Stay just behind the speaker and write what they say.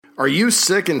Are you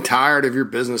sick and tired of your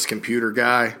business computer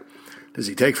guy? Does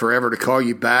he take forever to call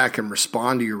you back and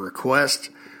respond to your request?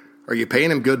 Are you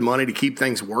paying him good money to keep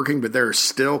things working, but there are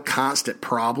still constant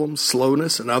problems,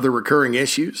 slowness, and other recurring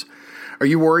issues? Are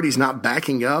you worried he's not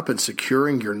backing up and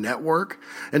securing your network?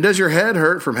 And does your head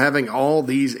hurt from having all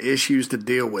these issues to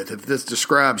deal with? If this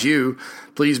describes you,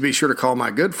 please be sure to call my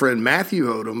good friend Matthew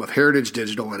Odom of Heritage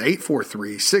Digital at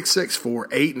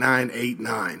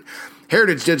 843-664-8989.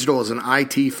 Heritage Digital is an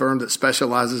IT firm that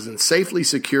specializes in safely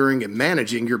securing and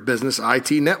managing your business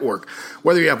IT network.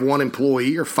 Whether you have one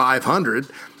employee or 500,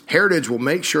 Heritage will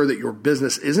make sure that your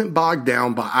business isn't bogged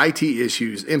down by IT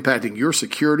issues impacting your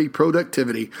security,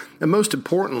 productivity, and most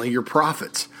importantly, your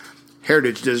profits.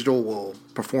 Heritage Digital will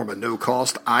perform a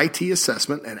no-cost IT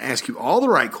assessment and ask you all the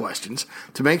right questions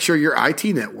to make sure your IT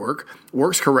network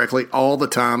works correctly all the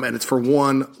time, and it's for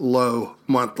one low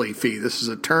monthly fee. This is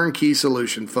a turnkey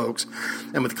solution, folks.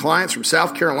 And with clients from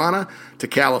South Carolina to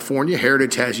California,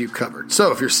 Heritage has you covered.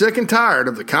 So if you're sick and tired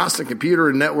of the constant computer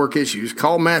and network issues,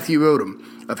 call Matthew Odom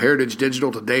of Heritage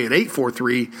Digital today at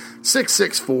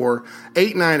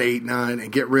 843-664-8989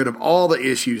 and get rid of all the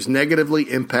issues negatively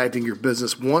impacting your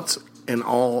business once and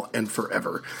all and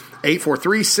forever.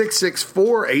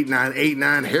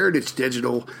 843-664-8989,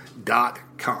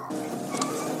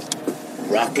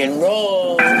 heritagedigital.com. Rock and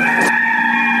roll.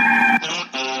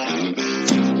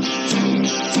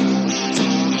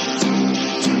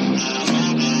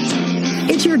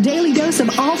 It's your daily dose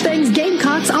of all things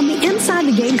Gamecocks on the Inside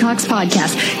the Gamecocks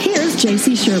podcast. Here's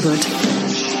J.C. Sherbert.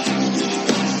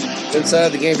 Inside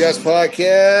the Gamecocks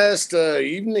podcast,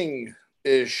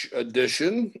 evening-ish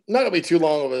edition. Not going to be too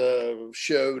long of a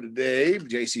show today.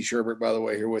 J.C. Sherbert, by the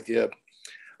way, here with you.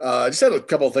 Just had a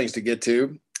couple of things to get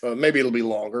to. Maybe it'll be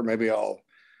longer. Maybe I'll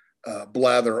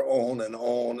blather on and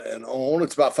on and on.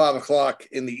 It's about 5 o'clock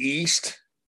in the East.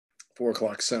 4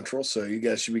 o'clock Central, so you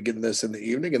guys should be getting this in the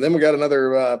evening. And then we got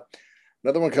another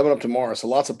one coming up tomorrow. So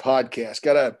lots of podcasts.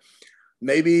 Got to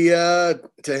maybe to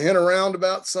hint around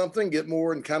about something, get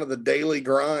more in kind of the daily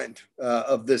grind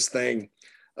of this thing,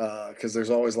 because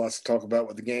there's always lots to talk about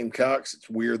with the Gamecocks. It's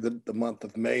weird that the month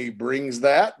of May brings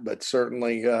that, but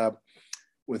certainly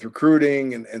with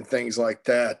recruiting and things like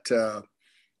that,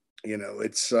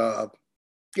 it's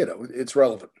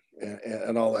relevant.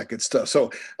 And all that good stuff.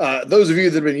 So those of you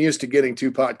that have been used to getting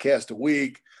 2 podcasts a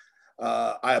week,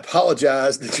 I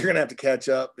apologize that you're going to have to catch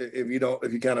up if you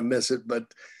kind of miss it.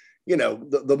 But,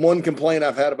 the one complaint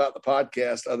I've had about the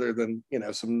podcast, other than,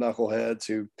 some knuckleheads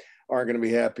who aren't going to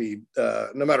be happy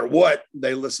no matter what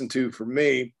they listen to from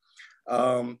me,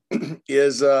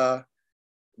 is that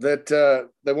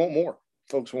they want more.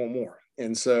 Folks want more.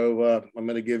 And so I'm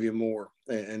going to give you more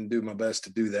and do my best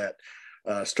to do that.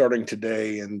 Starting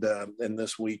today and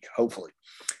this week, hopefully.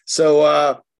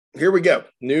 So here we go.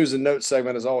 News and notes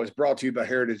segment is always brought to you by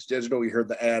Heritage Digital. You heard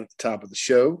the ad at the top of the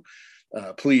show.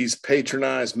 Please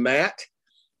patronize Matt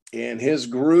and his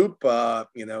group. Like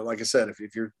I said,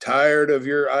 if you're tired of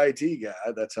your IT guy,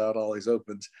 that's how it always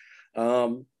opens.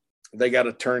 They got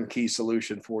a turnkey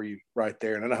solution for you right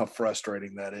there. And I know how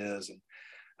frustrating that is. And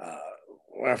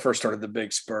when I first started the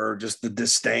Big Spur, just the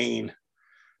disdain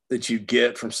that you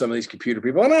get from some of these computer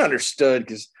people. And I understood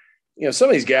because, some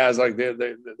of these guys, like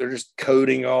they're just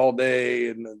coding all day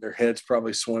and their head's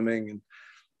probably swimming. And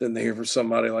then they hear from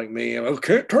somebody like me, I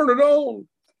can't turn it on.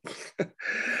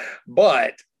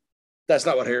 But that's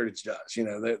not what Heritage does.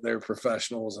 They're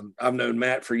professionals. And I've known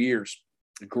Matt for years.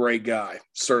 A great guy.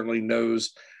 Certainly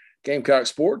knows Gamecock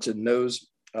sports and knows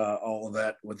all of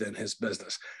that within his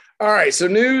business. All right. So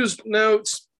news,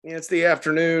 notes. It's the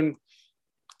afternoon.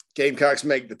 Gamecocks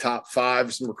make the top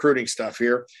 5. Some recruiting stuff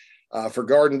here. For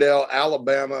Gardendale,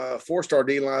 Alabama, 4-star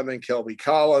D lineman Kelby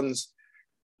Collins.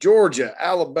 Georgia,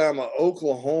 Alabama,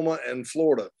 Oklahoma, and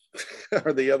Florida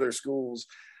are the other schools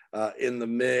in the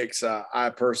mix. I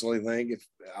personally think if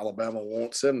Alabama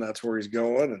wants him, that's where he's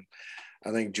going. And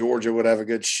I think Georgia would have a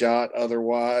good shot.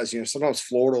 Otherwise, sometimes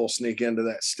Florida will sneak into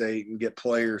that state and get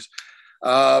players.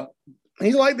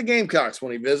 He liked the Gamecocks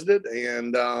when he visited,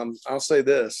 and I'll say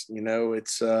this,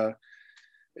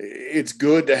 it's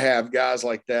good to have guys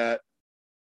like that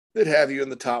have you in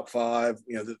the top 5,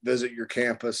 that visit your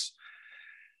campus,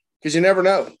 because you never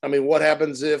know. I mean, what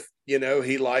happens if,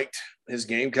 he liked his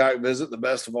Gamecock visit the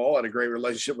best of all, had a great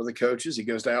relationship with the coaches. He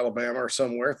goes to Alabama or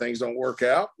somewhere, things don't work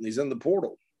out, and he's in the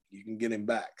portal. You can get him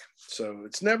back. So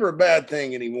it's never a bad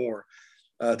thing anymore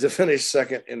to finish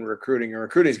second in recruiting. And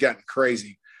recruiting's gotten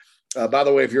crazy. By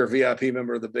the way, if you're a VIP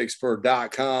member of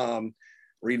thebigspur.com,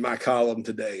 read my column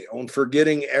today on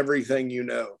forgetting everything you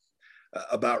know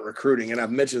about recruiting. And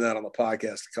I've mentioned that on the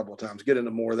podcast a couple of times. Get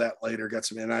into more of that later. Got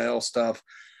some NIL stuff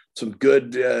some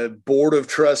good board of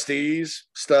trustees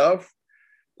stuff.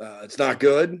 It's not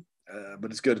good,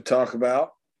 but it's good to talk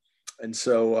about. And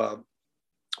so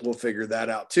we'll figure that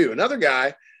out too. Another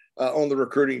guy on the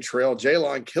recruiting trail,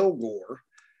 Jalon Kilgore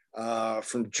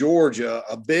from Georgia,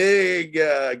 a big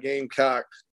Gamecock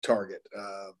target.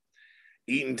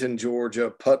 Eatonton,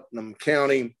 Georgia, Putnam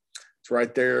County. It's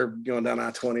right there going down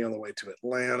I-20 on the way to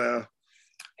Atlanta.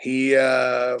 He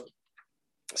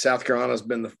South Carolina's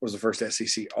was the first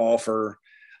SEC offer,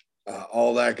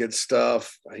 all that good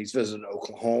stuff. He's visited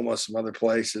Oklahoma, some other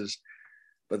places.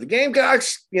 But the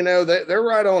Gamecocks, they're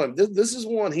right on him. This is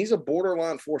one, he's a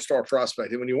borderline 4-star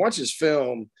prospect. And when you watch his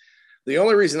film, the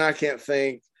only reason I can't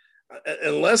think,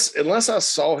 unless I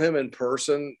saw him in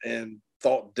person and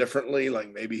thought differently,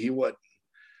 like maybe he wasn't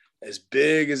as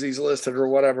big as he's listed or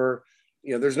whatever,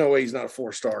 there's no way he's not a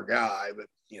 4-star guy. But,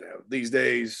 these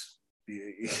days,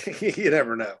 you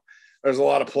never know. There's a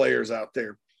lot of players out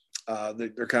there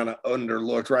they're kind of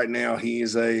underlooked right now. He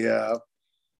is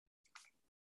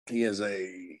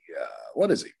what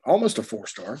is he? Almost a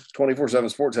 4-star. 24/7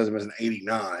 Sports has him as an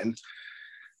 89.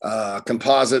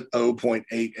 Composite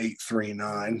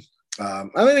 0.8839. I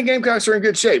think the Gamecocks are in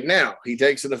good shape. Now, he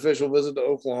takes an official visit to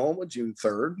Oklahoma June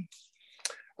 3rd.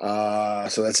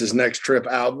 So that's his next trip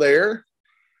out there.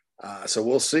 So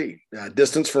we'll see.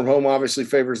 Distance from home obviously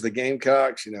favors the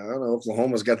Gamecocks. I don't know,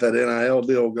 Oklahoma's got that NIL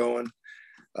deal going.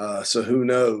 So who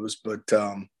knows? But,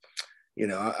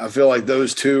 I feel like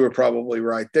those two are probably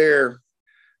right there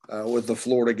with the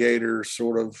Florida Gators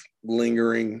sort of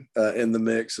lingering in the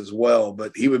mix as well.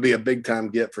 But he would be a big-time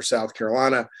get for South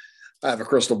Carolina. I have a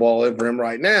crystal ball in for him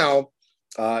right now.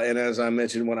 And as I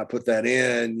mentioned when I put that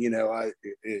in,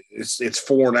 it's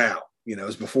for now.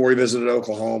 It's before he visited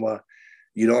Oklahoma.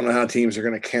 You don't know how teams are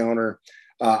going to counter.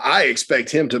 I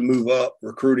expect him to move up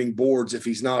recruiting boards if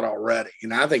he's not already.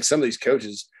 I think some of these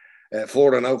coaches at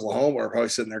Florida and Oklahoma are probably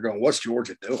sitting there going, "What's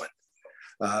Georgia doing?"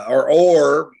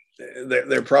 Or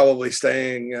they're probably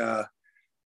saying,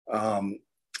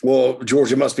 "Well,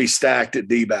 Georgia must be stacked at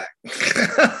D-back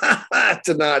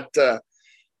to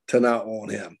not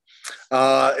want him."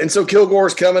 And so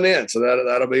Kilgore's coming in, so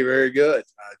that'll be very good.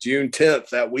 June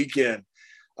 10th, that weekend.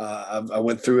 I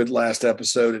went through it last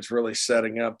episode. It's really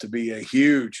setting up to be a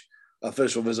huge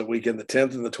official visit weekend, the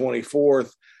 10th and the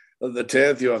 24th. The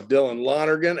 10th, you have Dylan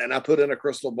Lonergan, and I put in a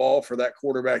crystal ball for that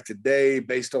quarterback today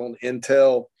based on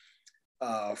intel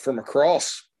from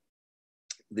across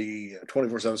the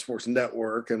 24/7 Sports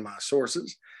Network and my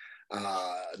sources.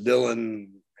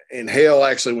 Dylan and Hale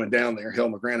actually went down there.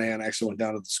 Hale McGranahan actually went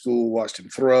down to the school, watched him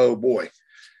throw. Boy,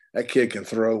 that kid can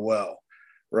throw well,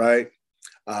 right?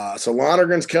 So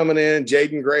Lonergan's coming in.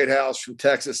 Jaden Greathouse from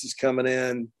Texas is coming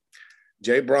in.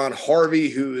 Jay Braun Harvey,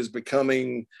 who is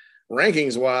becoming,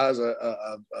 rankings-wise,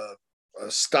 a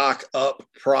stock up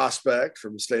prospect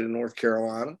from the state of North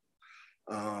Carolina.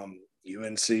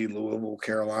 UNC, Louisville,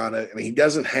 Carolina. I mean, he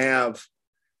doesn't have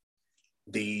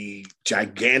the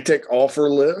gigantic offer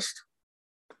list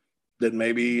that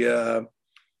maybe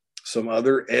some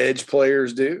other edge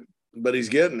players do, but he's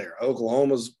getting there.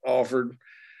 Oklahoma's offered.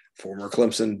 Former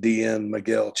Clemson DN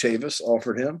Miguel Chavis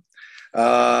offered him.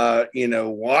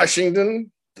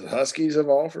 Washington, the Huskies have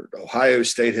offered. Ohio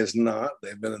State has not.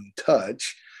 They've been in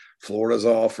touch. Florida's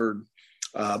offered.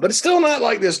 But it's still not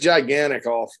like this gigantic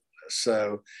offer.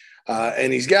 So,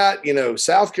 and he's got,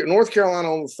 North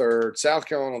Carolina on the 3rd, South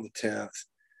Carolina on the 10th,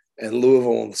 and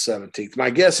Louisville on the 17th. My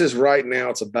guess is right now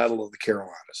it's a battle of the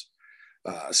Carolinas.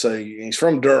 So he's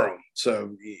from Durham.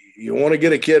 So you want to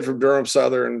get a kid from Durham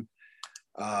Southern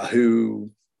who,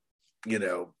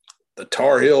 the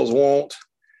Tar Heels won't,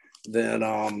 then,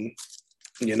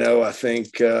 I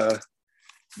think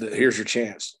here's your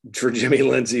chance for Jimmy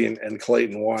Lindsey and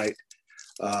Clayton White.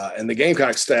 And the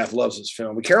Gamecock staff loves this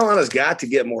film. But Carolina's got to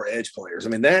get more edge players. I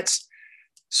mean, that's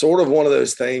sort of one of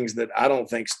those things that I don't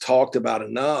think's talked about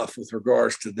enough with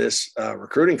regards to this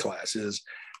recruiting class is,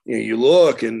 you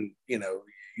look and,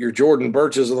 your Jordan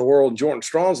Birches of the world, Jordan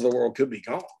Strongs of the world could be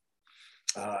gone.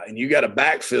 And you got to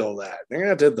backfill that. They're going to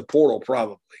have to hit the portal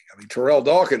probably. I mean, Terrell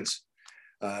Dawkins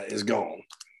is gone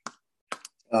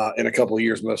in a couple of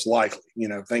years, most likely.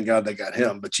 Thank God they got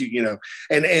him. But,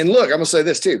 and look, I'm going to say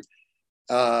this too.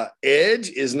 Edge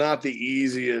is not the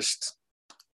easiest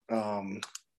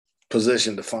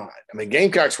position to find. I mean,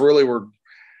 Gamecocks really were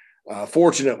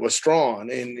fortunate with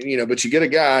Strong. And, but you get a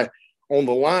guy on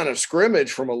the line of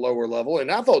scrimmage from a lower level. And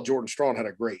I thought Jordan Strong had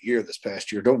a great year this past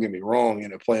year. Don't get me wrong,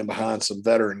 playing behind some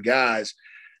veteran guys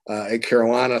at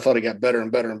Carolina. I thought he got better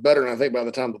and better and better. And I think by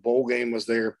the time the bowl game was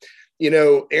there,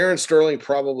 Aaron Sterling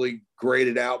probably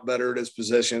graded out better at his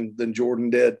position than Jordan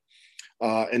did.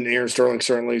 And Aaron Sterling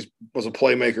certainly was a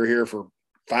playmaker here for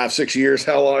 5-6 years,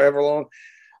 however long.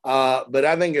 But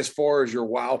I think as far as your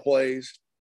wow plays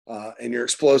and your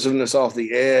explosiveness off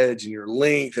the edge and your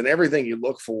length and everything you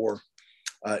look for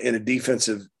in a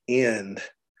defensive end,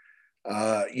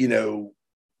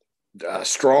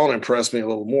 Strachan impressed me a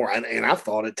little more. And I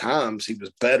thought at times he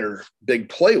was better big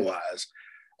play-wise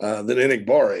than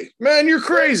Enagbare. Man, you're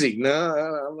crazy.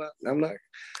 No, I'm not.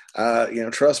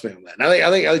 Trust me on that. And I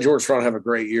think George Strachan have a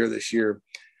great year this year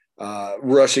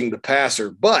rushing the passer.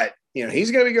 But,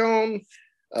 he's going to be gone.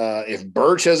 If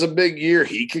Birch has a big year,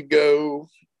 he could go.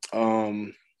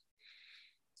 You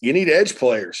need edge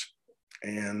players.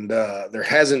 And there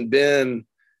hasn't been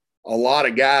a lot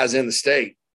of guys in the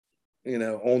state,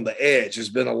 on the edge. There's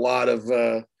been a lot of,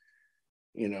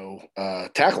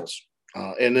 tackles.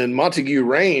 And then Montague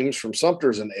Rames from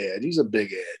Sumter's an edge. He's a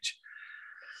big edge.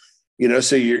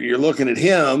 So you're looking at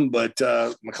him, but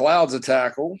McLeod's a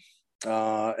tackle.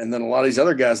 And then a lot of these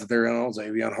other guys that they're in,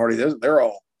 Xavion Hardy, they're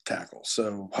all tackles.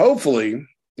 So hopefully,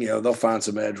 they'll find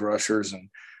some edge rushers. And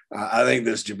I think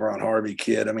this Jabron Harvey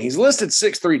kid, he's listed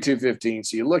 6'3", 215.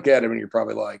 So you look at him and you're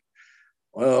probably like,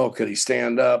 well, could he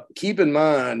stand up? Keep in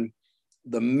mind,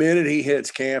 the minute he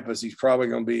hits campus, he's probably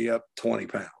going to be up 20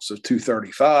 pounds. So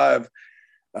 235.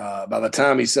 By the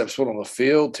time he steps foot on the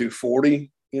field, 240,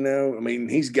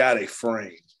 he's got a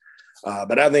frame.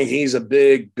 But I think he's a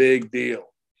big, big deal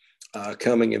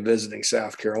coming and visiting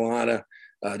South Carolina,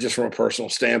 just from a personal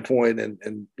standpoint.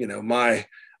 And my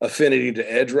affinity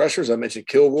to edge rushers. I mentioned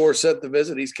Kilgore set the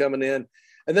visit. He's coming in.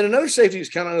 And then another safety who's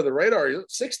kind of under the radar, 6'3",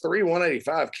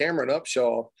 185, Cameron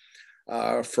Upshaw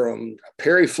from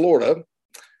Perry, Florida,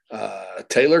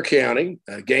 Taylor County.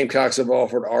 Gamecocks have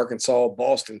offered Arkansas,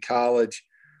 Boston College.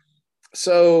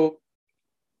 So,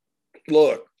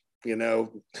 look,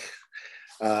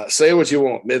 say what you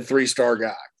want, mid 3-star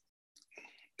guy.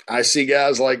 I see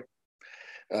guys like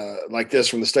this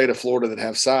from the state of Florida that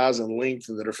have size and length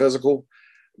and that are physical,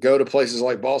 go to places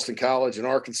like Boston College and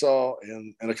Arkansas,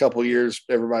 and in a couple of years,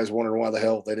 everybody's wondering why the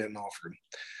hell they didn't offer him.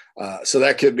 So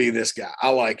that could be this guy. I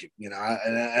like him,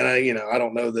 I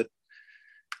don't know that,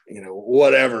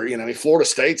 whatever, Florida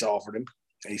State's offered him.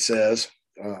 He says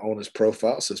on his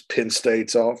profile, it says Penn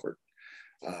State's offered.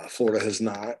 Florida has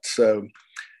not. So,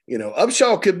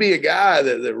 Upshaw could be a guy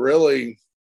that really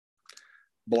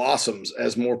blossoms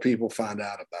as more people find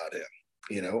out about him,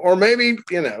 or maybe,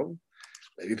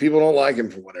 maybe people don't like him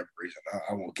for whatever reason.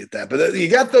 I won't get that. But you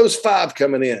got those 5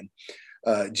 coming in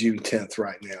June 10th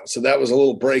right now. So that was a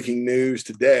little breaking news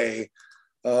today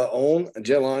on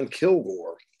Jelon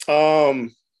Kilgore.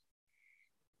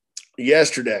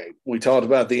 Yesterday, we talked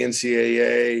about the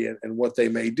NCAA and what they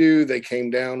may do. They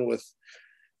came down with,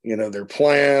 their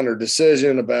plan or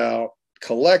decision about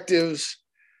collectives.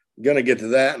 Going to get to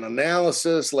that in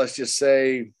analysis. Let's just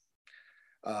say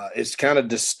it's kind of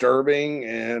disturbing,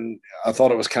 and I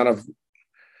thought it was kind of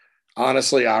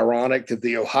honestly ironic that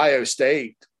the Ohio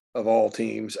State, of all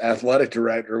teams, athletic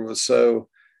director was so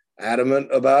adamant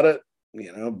about it,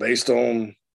 based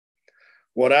on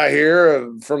what I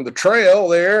hear from the trail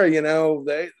there,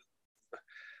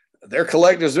 their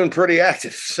collective's been pretty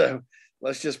active. So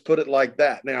let's just put it like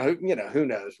that. Now, who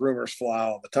knows? Rumors fly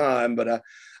all the time, but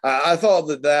I thought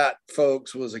that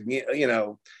folks was,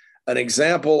 an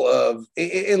example of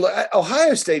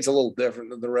Ohio State's a little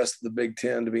different than the rest of the Big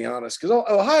Ten, to be honest, because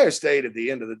Ohio State at the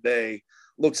end of the day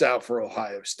looks out for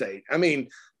Ohio State.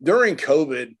 During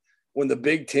COVID, when the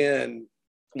Big Ten,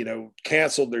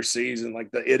 canceled their season, like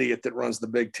the idiot that runs the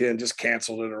Big Ten just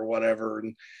canceled it or whatever.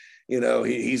 And,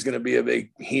 he's going to be a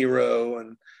big hero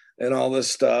and all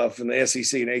this stuff. And the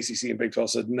SEC and ACC and Big 12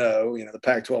 said, no, the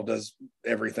Pac-12 does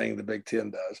everything the Big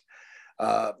Ten does.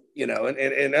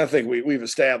 And I think we've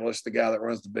established the guy that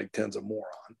runs the Big Ten's a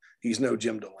moron. He's no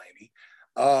Jim Delaney.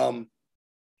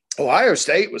 Ohio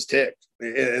State was ticked,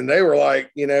 and they were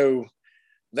like,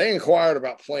 they inquired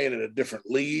about playing in a different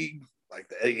league, like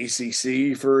the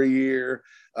ACC for a year.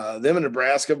 Them and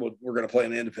Nebraska were going to play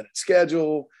an independent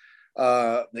schedule.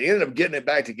 They ended up getting it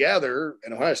back together,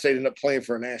 and Ohio State ended up playing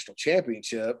for a national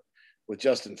championship with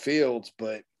Justin Fields,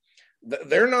 but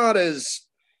they're not as,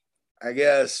 I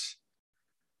guess,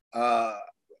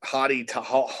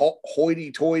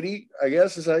 hoity-toity, I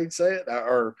guess is how you'd say it,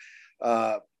 or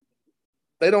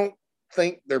they don't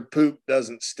think their poop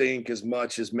doesn't stink as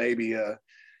much as maybe a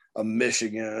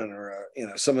Michigan or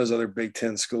some of those other Big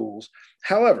Ten schools.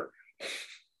 However,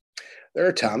 there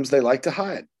are times they like to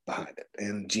hide behind it,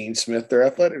 and Gene Smith, their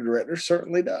athletic director,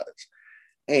 certainly does.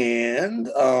 And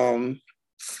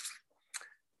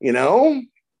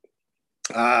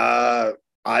I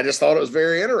just thought it was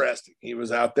very interesting. He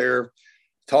was out there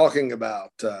talking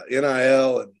about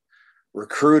NIL and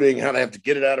recruiting, how they have to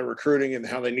get it out of recruiting and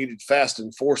how they needed fast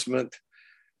enforcement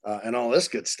and all this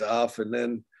good stuff. And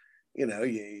then,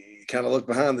 you kind of look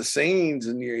behind the scenes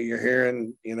and you're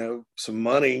hearing, some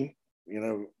money,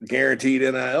 guaranteed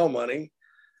NIL money.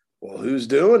 Well, who's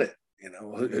doing it?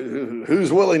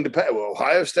 Who's willing to pay? Well,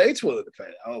 Ohio State's willing to pay.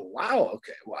 Oh, wow.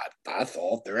 Okay. Well, I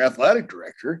thought their athletic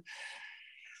director,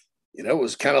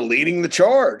 was kind of leading the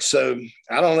charge. So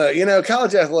I don't know.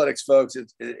 College athletics, folks,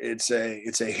 it's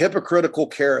a hypocritical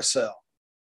carousel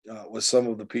with some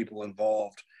of the people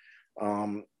involved.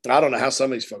 I don't know how some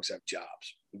of these folks have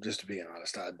jobs. Just to be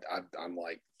honest, I'm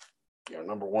like,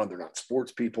 number one, they're not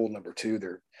sports people. Number two,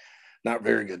 they're not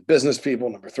very good business people.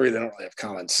 Number three, they don't really have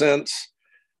common sense.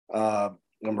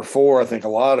 Number four, I think a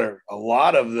lot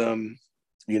of them,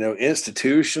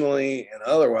 institutionally and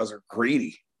otherwise are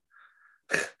greedy.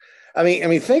 I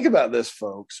mean, think about this,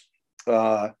 folks,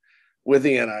 with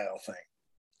the NIL thing.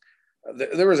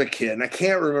 There was a kid, and I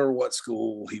can't remember what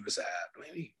school he was at.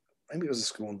 Maybe it was a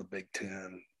school in the Big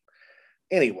Ten.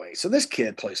 Anyway, so this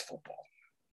kid plays football.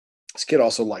 This kid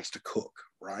also likes to cook,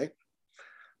 right?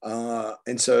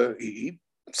 And so he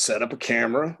set up a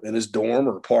camera in his dorm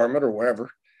or apartment or wherever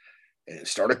and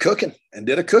started cooking and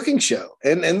did a cooking show.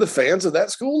 And the fans of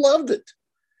that school loved it,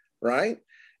 right?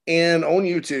 And on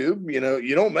YouTube,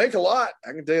 you don't make a lot.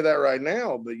 I can tell you that right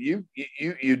now, but you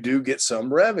do get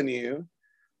some revenue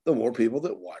the more people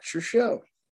that watch your show.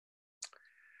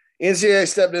 NCAA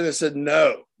stepped in and said,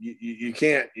 no, you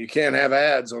can't have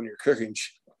ads on your cooking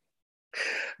show.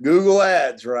 Google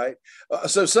ads, right?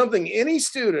 So something any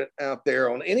student out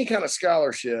there on any kind of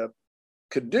scholarship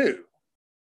could do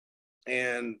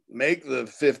and make the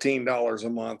 $15 a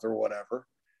month or whatever,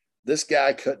 this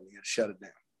guy couldn't. He shut it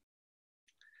down.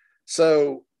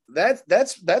 So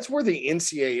that's where the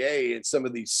NCAA and some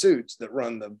of these suits that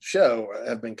run the show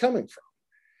have been coming from.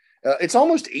 It's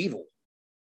almost evil,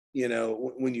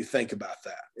 when you think about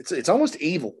that. It's almost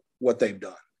evil what they've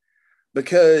done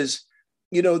because,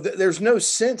 there's no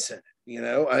sense in it,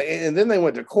 and then they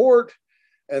went to court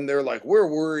and they're like, we're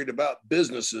worried about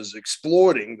businesses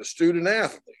exploiting the student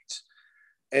athletes.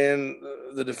 And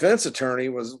the defense attorney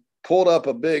pulled up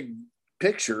a big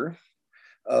picture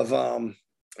of, I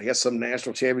guess, some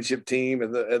national championship team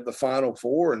at the Final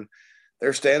Four, and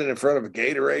they're standing in front of a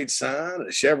Gatorade sign, a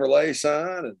Chevrolet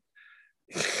sign,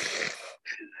 and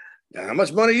how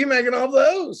much money are you making off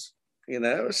those?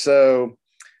 So,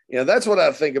 that's what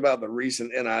I think about the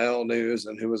recent NIL news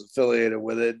and who was affiliated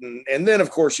with it. And then, of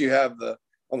course, you have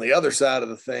on the other side of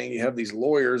the thing, you have these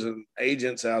lawyers and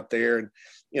agents out there. And,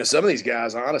 some of these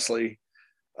guys, honestly,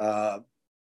 and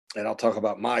I'll talk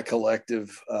about my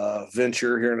collective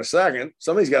venture here in a second.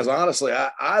 Some of these guys, honestly,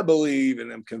 I believe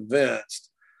and am convinced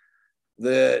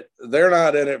that they're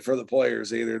not in it for the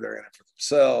players either. They're in it for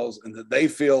themselves, and that they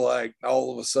feel like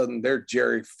all of a sudden they're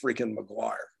Jerry freaking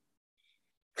Maguire.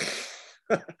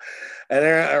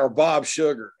 or Bob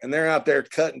Sugar, and they're out there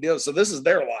cutting deals. So this is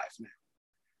their life now.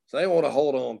 So they want to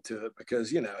hold on to it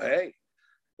because, hey,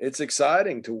 it's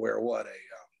exciting to wear a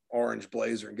orange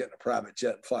blazer and get in a private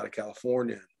jet and fly to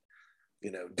California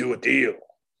and, do a deal,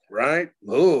 right?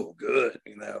 Oh, good.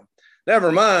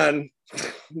 Never mind.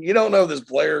 You don't know this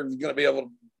player is going to be able to.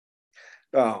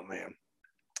 Oh, man.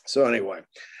 So anyway,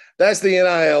 that's the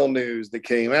NIL news that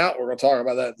came out. We're going to talk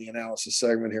about that in the analysis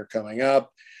segment here coming up.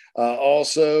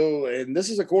 Also, and this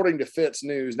is according to Fitz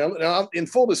News. Now, in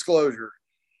full disclosure,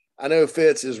 I know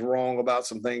Fitz is wrong about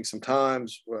some things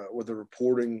sometimes with the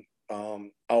reporting.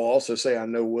 I'll also say I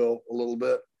know Will a little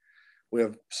bit. We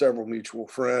have several mutual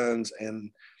friends,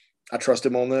 and I trust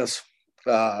him on this.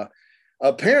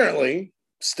 Apparently,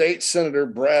 State Senator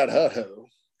Brad Hutto,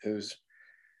 who's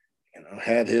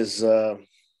had his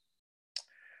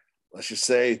let's just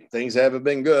say things haven't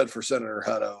been good for Senator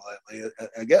Hutto lately.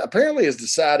 Apparently has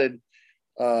decided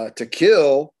to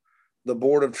kill the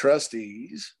Board of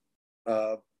Trustees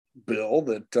bill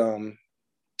that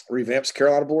revamps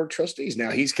Carolina Board of Trustees.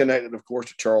 Now, he's connected, of course,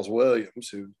 to Charles Williams,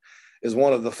 who is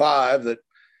one of the five that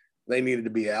they needed to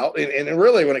be out. And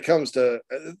really, when it comes to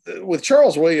with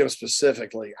Charles Williams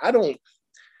specifically, I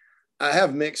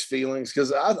have mixed feelings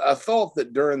because I thought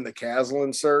that during the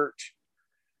Caslen search,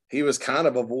 he was kind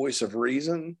of a voice of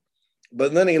reason,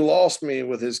 but then he lost me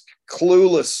with his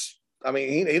clueless. I mean,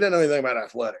 he didn't know anything about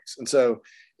athletics. And so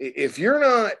if you're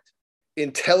not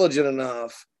intelligent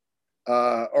enough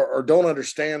or don't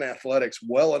understand athletics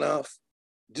well enough,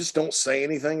 just don't say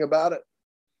anything about it.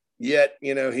 Yet,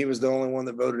 he was the only one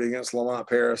that voted against Lamont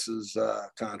Paris's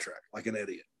contract like an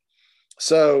idiot.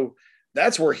 So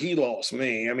that's where he lost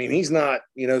me. I mean, he's not,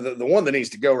 the one that needs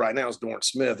to go right now is Dorn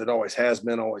Smith. It always has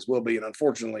been, always will be. And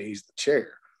unfortunately, he's the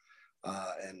chair.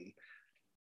 And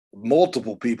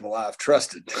multiple people I've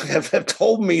trusted have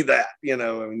told me that, I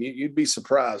mean, you'd be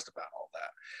surprised about all that.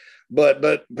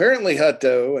 But apparently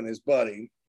Hutto and his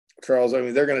buddy, Charles, I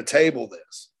mean, they're going to table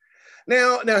this.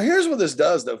 Now, here's what this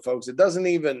does, though, folks. It doesn't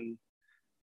even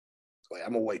 –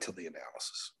 I'm going to wait till the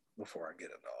analysis before I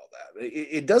get into all that.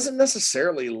 It doesn't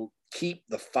necessarily keep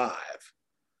the 5,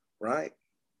 right?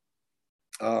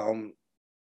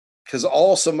 Because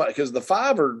the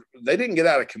 5 they didn't get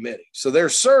out of committee. So they're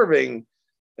serving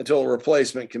until a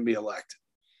replacement can be elected.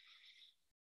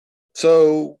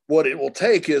 So what it will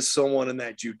take is someone in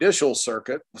that judicial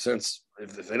circuit, since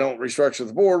if they don't restructure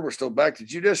the board, we're still back to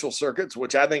judicial circuits,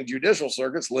 which I think judicial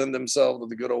circuits lend themselves to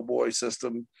the good old boy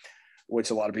system, which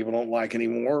a lot of people don't like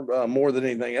anymore, more than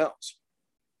anything else.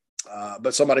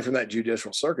 But somebody from that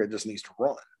judicial circuit just needs to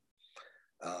run.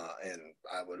 And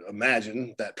I would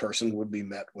imagine that person would be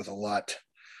met with a lot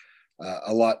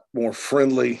more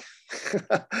friendly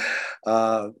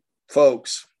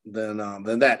folks than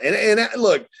that. And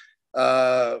look,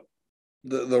 the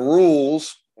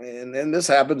rules, and this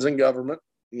happens in government,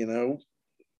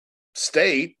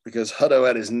 state, because Hutto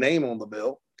had his name on the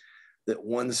bill, that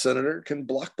one senator can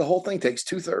block the whole thing. Takes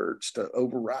 2/3 to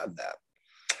override that.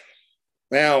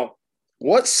 Now,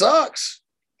 what sucks,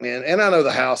 and I know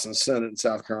the House and Senate in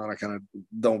South Carolina kind of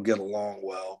don't get along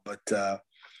well, but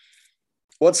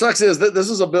what sucks is that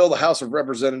this is a bill the House of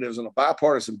Representatives on a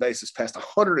bipartisan basis passed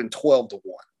 112 to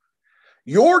 1.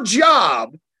 Your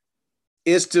job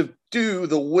is to do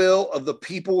the will of the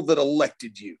people that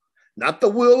elected you, not the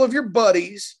will of your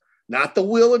buddies, not the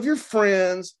will of your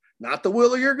friends, not the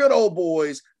will of your good old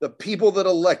boys, the people that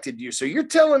elected you. So you're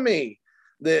telling me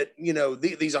that,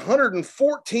 these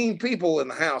 114 people in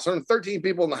the House, 113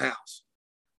 people in the House,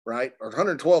 right, or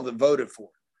 112 that voted for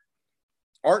it,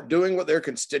 aren't doing what their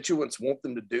constituents want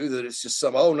them to do, that it's just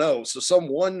so some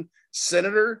one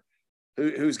senator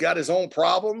who's got his own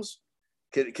problems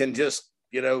can just,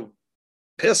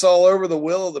 piss all over the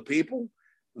will of the people,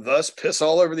 thus piss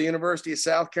all over the University of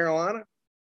South Carolina?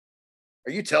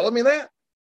 Are you telling me that?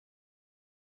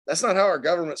 That's not how our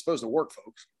government's supposed to work,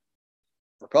 folks.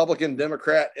 Republican,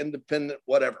 Democrat, independent,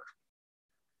 whatever.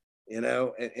 And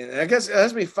I guess it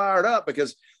has me fired up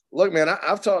because, look, man,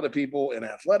 I've talked to people in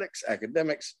athletics,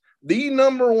 academics. The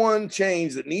number one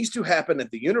change that needs to happen at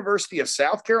the University of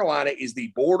South Carolina is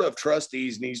the Board of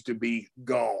Trustees needs to be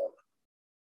gone.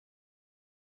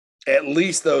 At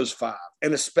least those 5,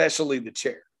 and especially the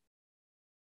chair.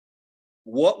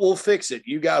 What will fix it?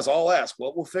 You guys all ask,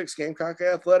 what will fix Gamecock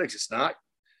athletics? It's not.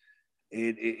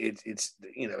 It's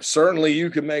certainly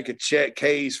you can make a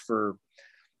case for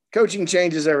coaching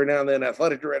changes every now and then,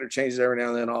 athletic director changes every now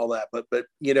and then, all that. But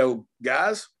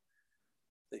guys,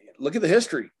 look at the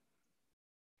history.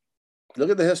 Look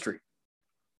at the history.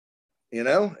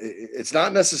 It's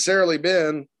not necessarily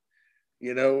been,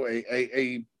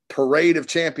 a parade of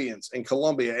champions in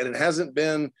Columbia, and it hasn't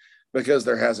been because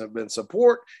there hasn't been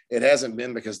support. It hasn't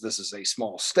been because this is a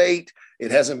small state.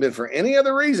 It hasn't been for any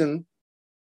other reason,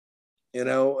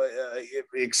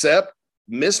 except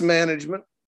mismanagement,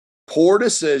 poor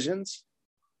decisions.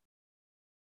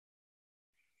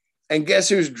 And guess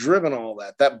who's driven all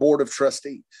that? That Board of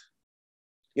Trustees.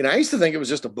 I used to think it was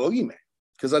just a boogeyman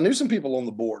because I knew some people on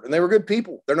the board and they were good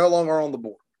people. They're no longer on the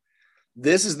board.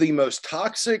 This is the most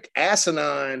toxic,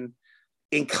 asinine,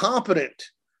 incompetent,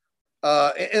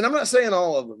 and I'm not saying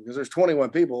all of them because there's 21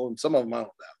 people and some of them I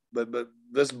don't know, but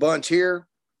this bunch here,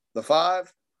 the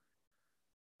 5,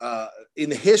 in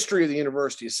the history of the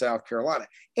University of South Carolina,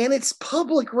 and it's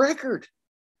public record.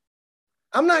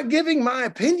 I'm not giving my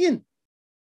opinion.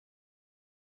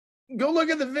 Go look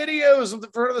at the videos of the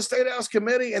front of the State House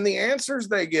Committee and the answers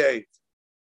they gave.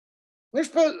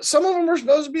 Some of them are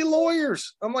supposed to be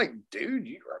lawyers. I'm like, dude,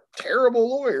 you're a terrible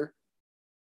lawyer.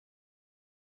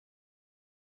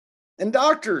 And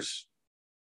doctors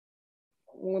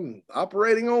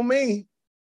operating on me,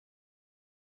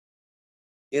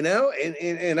 and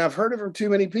I've heard it from too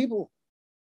many people.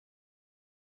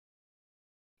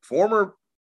 Former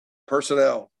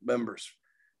personnel members,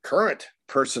 current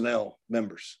personnel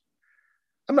members.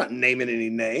 I'm not naming any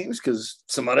names because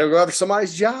somebody will go after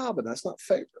somebody's job, and that's not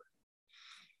fair.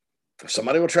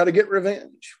 Somebody will try to get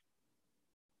revenge.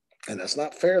 And that's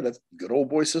not fair. That's good old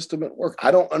boy system at work. I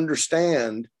don't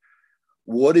understand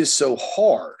what is so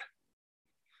hard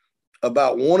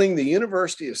about wanting the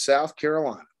University of South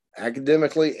Carolina,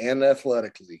 academically and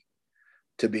athletically,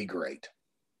 to be great.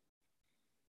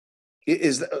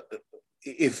 If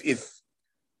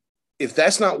if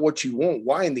that's not what you want,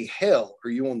 why in the hell are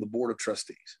you on the board of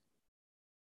trustees?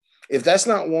 If that's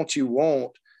not what you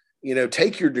want,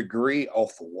 take your degree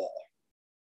off the wall.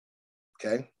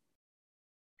 Okay.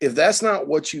 If that's not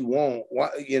what you want, why,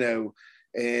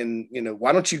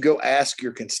 why don't you go ask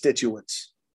your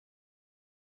constituents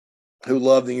who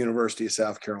love the University of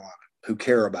South Carolina, who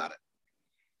care about it?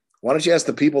 Why don't you ask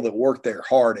the people that work there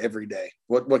hard every day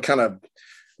what kind of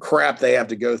crap they have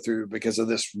to go through because of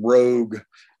this rogue,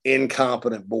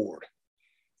 incompetent board?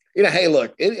 Hey,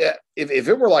 look, if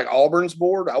it were like Auburn's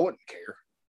board, I wouldn't care.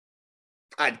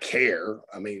 I'd care.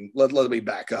 I mean, let me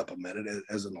back up a minute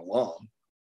as an alum,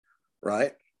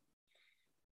 right?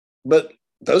 But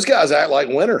those guys act like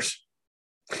winners.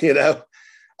 They're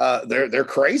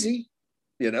crazy.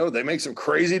 They make some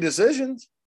crazy decisions,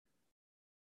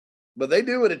 but they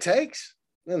do what it takes,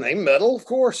 and they meddle, of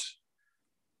course.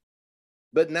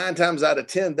 But 9 times out of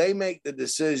 10, they make the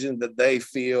decision that they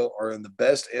feel are in the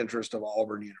best interest of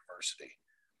Auburn University,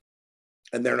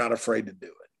 and they're not afraid to do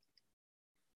it.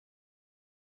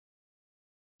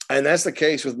 And that's the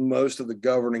case with most of the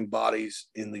governing bodies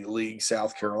in the league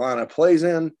South Carolina plays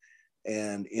in,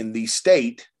 and in the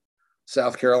state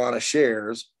South Carolina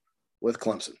shares with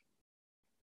Clemson.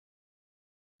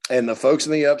 And the folks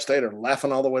in the upstate are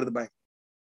laughing all the way to the bank.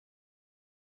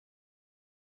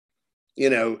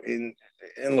 And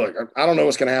look, I don't know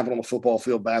what's going to happen on the football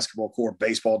field, basketball court,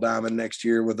 baseball diamond next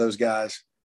year with those guys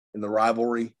in the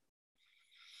rivalry.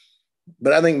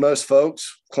 But I think most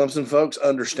folks, Clemson folks,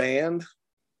 understand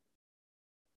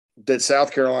that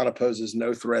South Carolina poses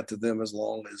no threat to them as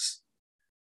long as,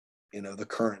 the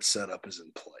current setup is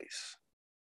in place.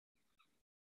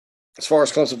 As far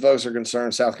as Clemson folks are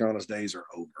concerned, South Carolina's days are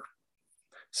over.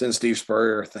 Send Steve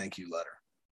Spurrier a thank you letter.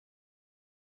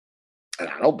 And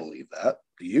I don't believe that.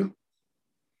 Do you?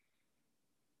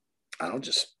 I don't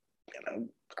just, I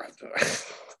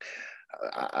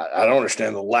don't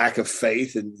understand the lack of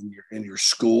faith in your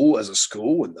school as a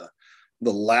school, and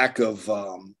the lack of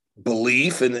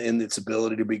belief in its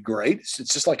ability to be great. It's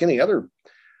just like any other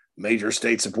major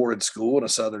state-supported school in a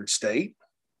southern state,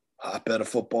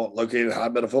 located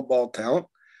hotbed of football talent.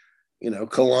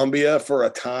 Columbia for a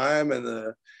time in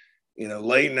the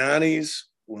late 90s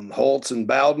when Holtz and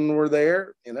Bowden were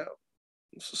there,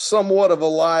 somewhat of a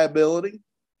liability.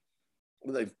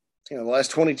 They've, the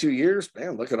last 22 years,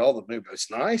 man, look at all the new.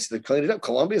 It's nice. They cleaned it up.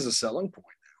 Columbia is a selling point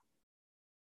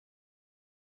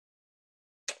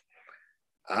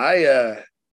now.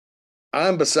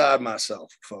 I'm beside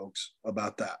myself, folks,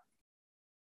 about that.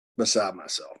 Beside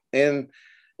myself. And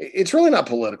it's really not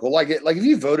political. Like if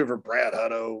you voted for Brad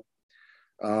Hutto,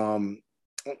 or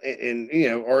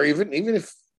even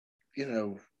if,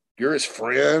 you're his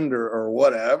friend or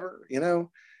whatever,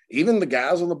 even the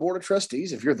guys on the board of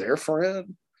trustees, if you're their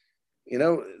friend,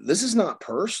 this is not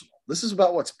personal. This is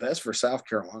about what's best for South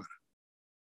Carolina.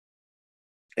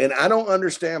 And I don't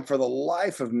understand for the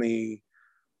life of me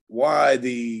why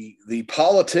the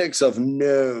politics of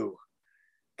no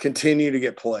continue to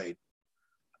get played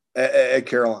at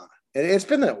Carolina. And it's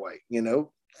been that way,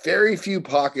 very few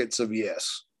pockets of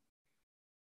yes,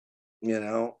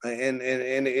 and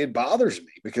it bothers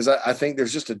me because I think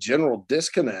there's just a general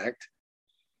disconnect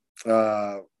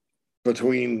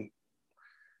between,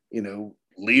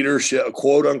 leadership,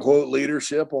 quote unquote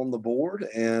leadership on the board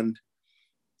and,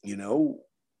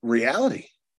 reality.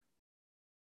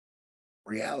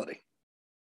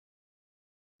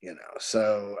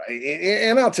 So,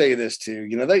 and I'll tell you this too,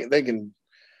 they can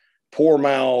pour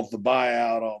mouth the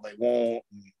buyout all they want.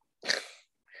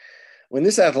 When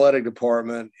this athletic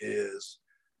department is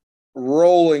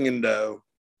rolling in dough,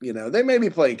 they may be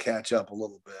playing catch up a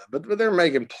little bit, but they're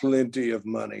making plenty of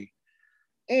money.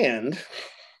 And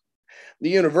the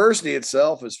university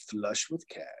itself is flush with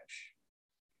cash.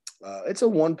 It's a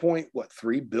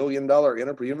 $1.3 billion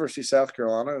enterprise. University of South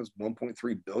Carolina is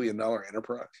 $1.3 billion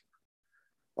enterprise.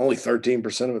 Only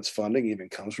 13% of its funding even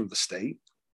comes from the state.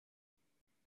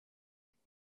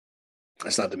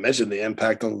 That's not to mention the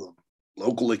impact on the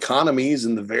local economies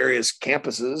and the various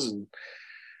campuses and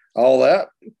all that,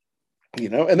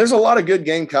 and there's a lot of good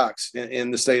Gamecocks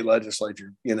in the state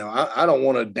legislature. I don't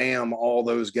want to damn all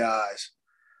those guys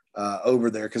over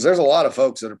there because there's a lot of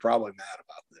folks that are probably mad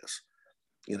about this,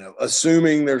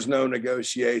 assuming there's no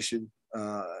negotiation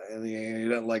and he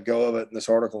doesn't let go of it. And this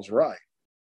article's right.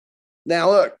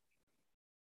 Now, look,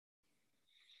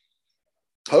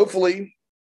 hopefully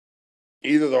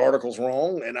either the article's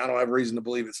wrong, and I don't have reason to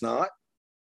believe it's not,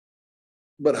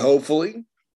 but hopefully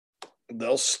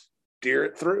they'll steer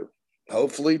it through.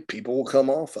 Hopefully people will come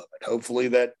off of it. Hopefully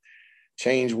that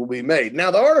change will be made. Now,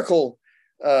 the article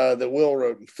that Will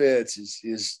wrote in Fitz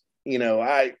is he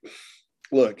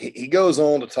goes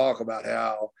on to talk about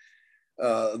how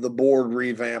the board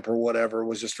revamp or whatever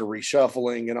was just a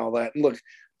reshuffling and all that. And look,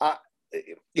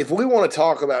 if we want to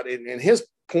talk about it in his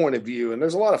point of view, and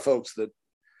there's a lot of folks that,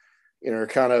 are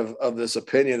kind of this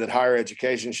opinion that higher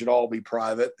education should all be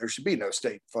private. There should be no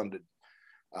state funded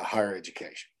higher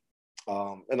education.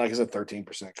 And like I said, 13%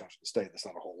 comes from the state. That's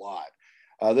not a whole lot.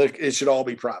 It should all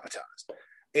be privatized.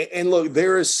 And look,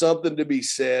 there is something to be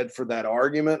said for that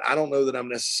argument. I don't know that I'm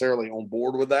necessarily on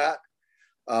board with that,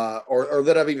 or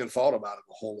that I've even thought about it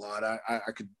a whole lot. I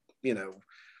could,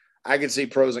 I could see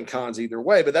pros and cons either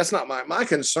way, but that's not my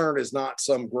concern is not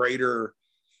some greater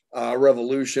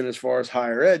revolution as far as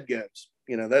higher ed goes.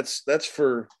 That's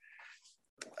for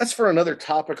another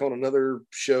topic on another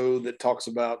show that talks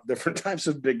about different types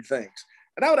of big things.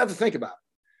 And I would have to think about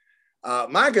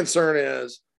it. My concern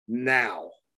is now.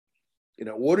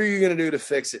 What are you going to do to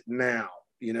fix it now?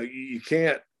 You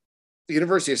can't. The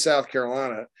University of South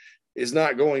Carolina is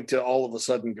not going to all of a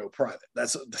sudden go private.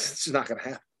 That's not going to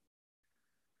happen.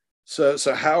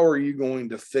 So how are you going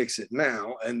to fix it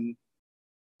now? And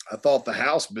I thought the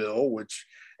House bill,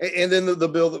 and then the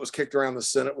bill that was kicked around the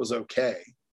Senate was okay.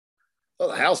 Well,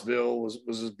 the House bill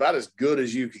was about as good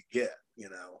as you could get,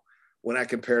 when I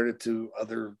compared it to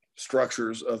other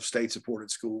structures of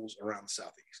state-supported schools around the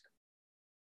Southeast.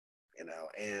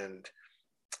 And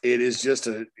it is just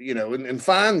and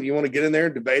fine, you want to get in there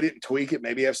and debate it and tweak it,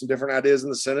 maybe have some different ideas in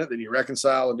the Senate, then you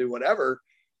reconcile and do whatever.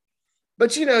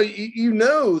 But,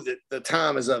 that the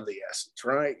time is of the essence,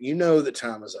 right? That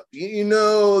time is up.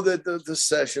 That the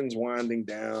session's winding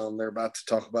down. They're about to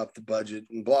talk about the budget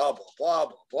and blah, blah, blah,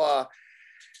 blah, blah.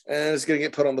 And it's going to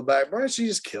get put on the back burner. So you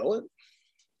just kill it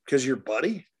because you're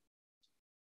buddy.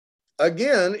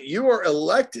 Again, you are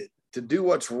elected to do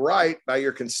what's right by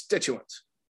your constituents.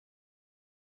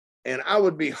 And I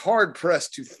would be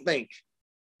hard-pressed to think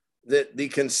that the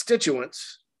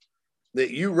constituents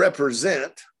that you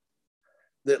represent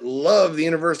that love the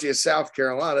University of South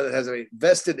Carolina, that has a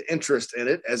vested interest in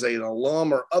it as an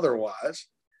alum or otherwise,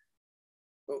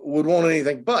 would want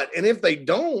anything but. And if they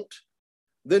don't,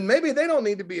 then maybe they don't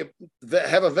need to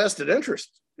have a vested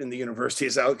interest in the University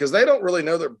of South, because they don't really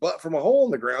know their butt from a hole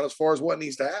in the ground as far as what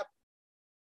needs to happen.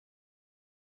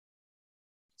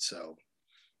 So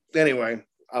anyway,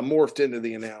 I morphed into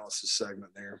the analysis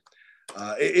segment there.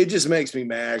 It just makes me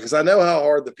mad because I know how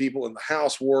hard the people in the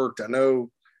House worked. I know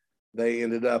they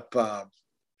ended up,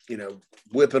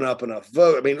 whipping up enough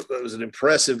vote. I mean, it was an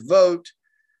impressive vote.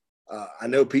 I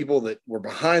know people that were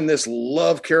behind this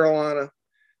love Carolina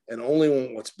and only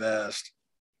want what's best.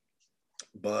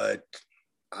 But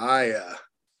I'm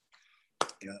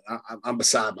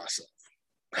beside myself.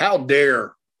 How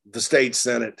dare the state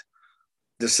Senate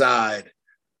decide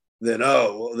that,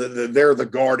 they're the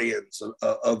guardians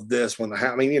of this when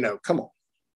come on.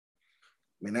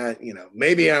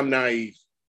 Maybe I'm naive.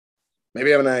 But,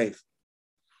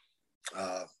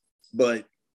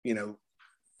 if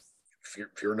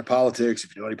you're into politics,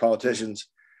 if you know any politicians,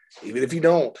 even if you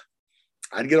don't,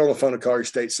 I'd get on the phone and call your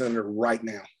state senator right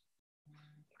now.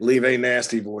 Leave a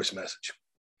nasty voice message.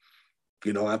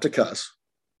 You don't have to cuss.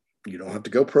 You don't have to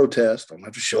go protest. Don't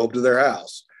have to show up to their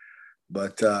house.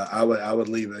 But I would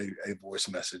leave a voice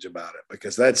message about it,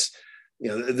 because that's,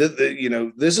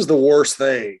 this is the worst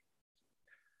thing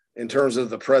in terms of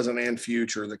the present and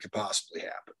future that could possibly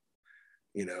happen,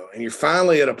 and you're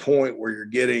finally at a point where you're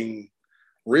getting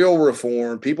real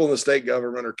reform. People in the state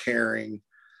government are caring.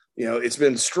 It's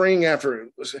been string after,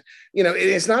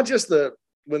 it's not just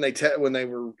when they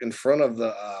were in front of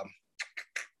the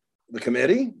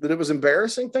committee that it was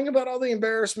embarrassing. Think about all the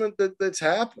embarrassment that's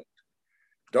happened.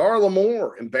 Darla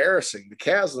Moore, embarrassing. The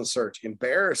Kaslan search,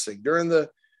 embarrassing. During the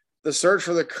search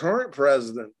for the current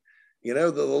president,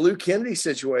 the Lou Kennedy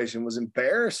situation was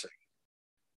embarrassing.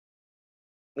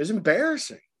 It was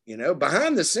embarrassing.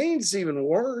 Behind the scenes, it's even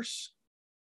worse.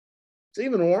 It's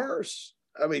even worse.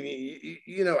 I mean,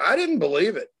 I didn't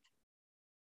believe it.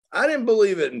 I didn't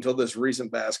believe it until this recent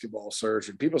basketball search,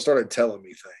 and people started telling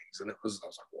me things, and I was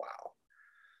like, wow.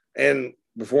 And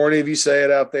before any of you say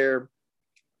it out there,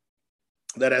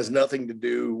 that has nothing to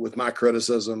do with my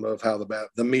criticism of how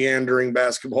the meandering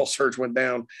basketball search went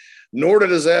down, nor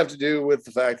does it have to do with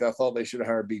the fact that I thought they should have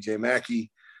hired B.J. Mackey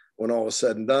when all was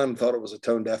said and done. Thought it was a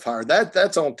tone-deaf hire.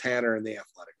 That's on Tanner and the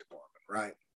athletic department,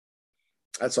 right?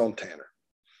 That's on Tanner.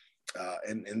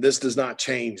 And this does not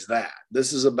change that.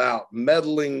 This is about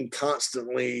meddling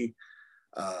constantly,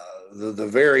 the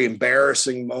very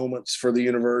embarrassing moments for the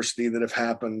university that have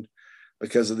happened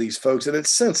because of these folks, and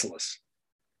it's senseless.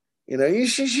 You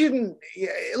shouldn't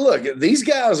look. These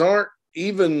guys aren't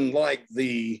even like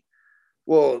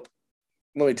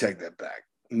let me take that back.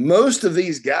 Most of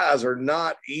these guys are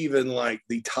not even like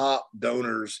the top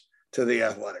donors to the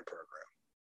athletic program,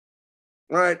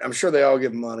 right? I'm sure they all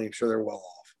give money. I'm sure they're well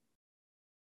off,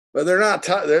 but they're not.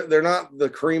 They're not the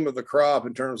cream of the crop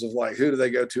in terms of like who do they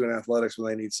go to in athletics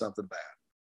when they need something bad.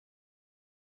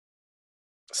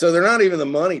 So they're not even the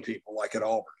money people like at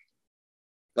Auburn.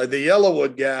 Like the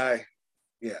Yellowwood guy,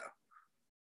 yeah.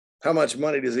 How much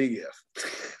money does he give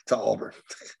to Auburn?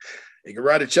 He can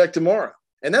write a check tomorrow.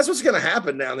 And that's what's going to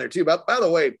happen down there, too. By the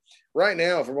way, right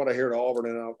now, from what I hear at Auburn,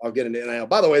 and I'll get into NIL.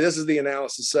 By the way, this is the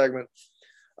analysis segment.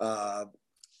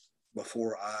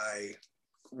 Before I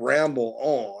ramble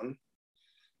on, I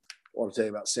want to tell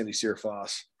you about Cindy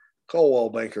Searfoss, Coldwell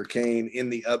Banker Kane in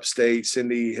the upstate.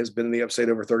 Cindy has been in the upstate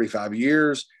over 35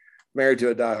 years, married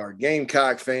to a diehard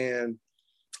Gamecock fan,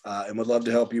 and would love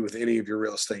to help you with any of your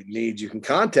real estate needs. You can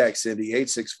contact Cindy,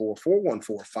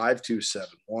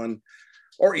 864-414-5271,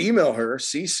 or email her,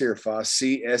 csearfoss,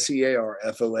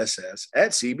 CSEARFOSS,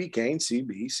 at cbcaine.com.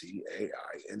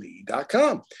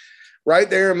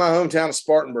 Right there in my hometown of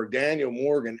Spartanburg, Daniel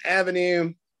Morgan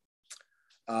Avenue.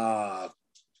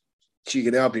 She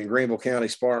can help you in Greenville County,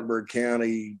 Spartanburg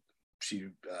County. She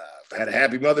had a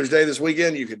happy Mother's Day this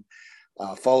weekend. You can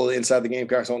follow Inside the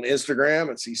Gamecocks on Instagram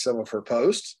and see some of her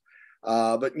posts.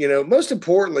 But, you know, most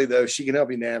importantly, though, she can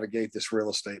help you navigate this real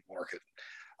estate market.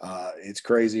 It's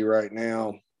crazy right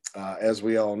now. As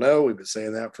we all know, we've been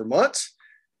saying that for months,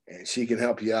 and she can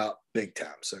help you out big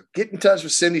time. So get in touch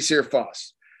with Cindy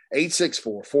Searfoss,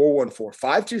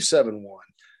 864-414-5271.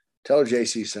 Tell her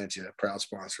JC sent you, a proud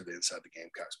sponsor of the Inside the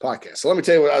Gamecocks podcast. So let me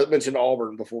tell you what I mentioned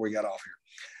Auburn before we got off here.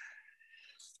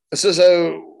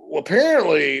 So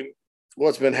apparently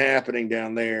what's been happening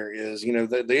down there is, you know,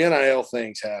 the NIL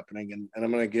thing's happening, and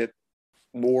I'm going to get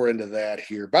more into that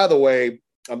here. By the way,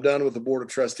 I'm done with the Board of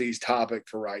Trustees topic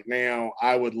for right now.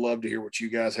 I would love to hear what you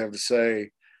guys have to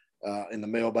say in the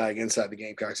mailbag, inside the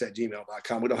Gamecocks at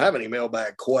gmail.com. We don't have any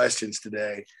mailbag questions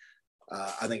today.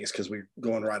 I think it's because we're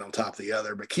going right on top of the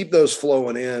other, but keep those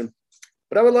flowing in.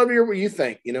 But I would love to hear what you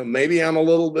think. You know, maybe I'm a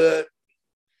little bit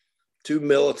too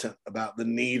militant about the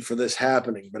need for this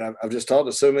happening, but I've just talked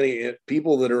to so many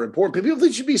people that are important, people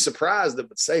that should be surprised that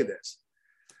would say this,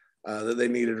 that they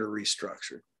needed a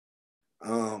restructure.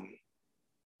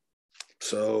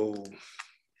 So,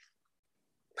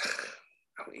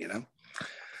 you know,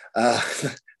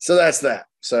 so that's that.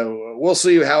 So we'll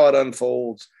see how it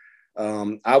unfolds.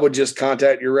 I would just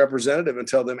contact your representative and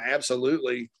tell them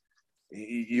absolutely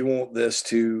you want this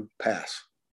to pass.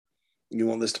 You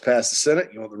want this to pass the Senate.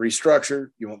 You want the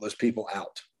restructure. You want those people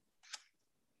out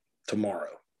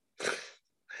tomorrow.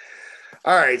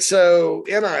 All right. So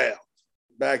NIL,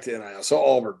 back to NIL. So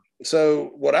Auburn.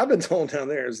 So what I've been told down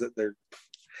there is that they're,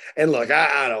 and look,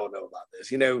 I don't know about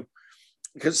this, you know,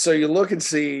 because so you look and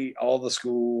see all the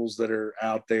schools that are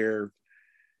out there.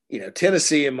 You know,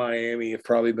 Tennessee and Miami have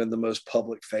probably been the most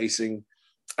public facing.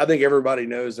 I think everybody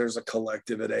knows there's a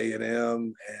collective at A&M,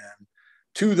 and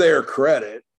to their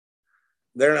credit,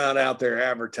 they're not out there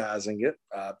advertising it.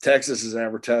 Texas has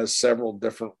advertised several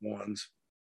different ones.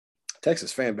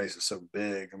 Texas fan base is so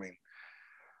big. I mean,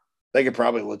 they could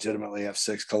probably legitimately have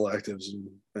 6 collectives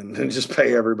and just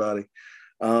pay everybody.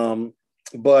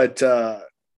 But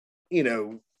you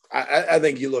know, I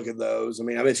think you look at those. I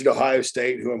mean, I mentioned Ohio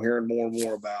State, who I'm hearing more and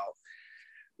more about.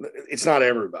 It's not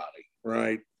everybody,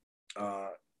 right?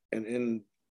 And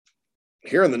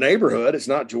here in the neighborhood, it's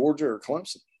not Georgia or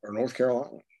Clemson or North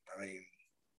Carolina. I mean,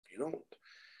 you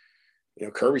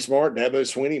know, Kirby Smart, Dabo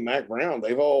Swinney, Mac Brown,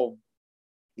 they've all,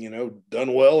 you know,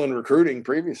 done well in recruiting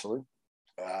previously.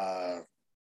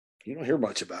 You don't hear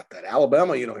much about that.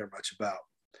 Alabama, you don't hear much about.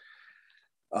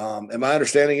 And my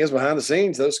understanding is behind the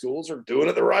scenes, those schools are doing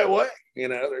it the right way. You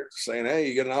know, they're saying, hey,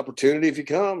 you get an opportunity if you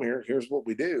come here. Here's what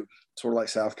we do. Sort of like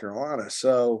South Carolina.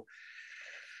 So,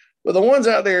 but the ones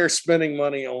out there spending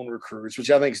money on recruits,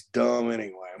 which I think is dumb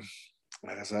anyway.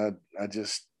 I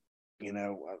just, you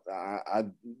know,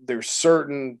 there's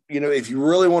certain, you know, if you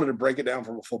really wanted to break it down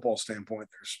from a football standpoint,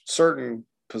 there's certain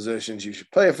positions you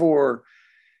should pay for,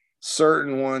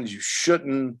 certain ones you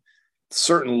shouldn't.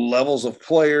 Certain levels of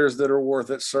players that are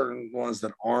worth it, certain ones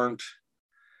that aren't.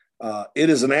 It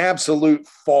is an absolute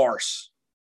farce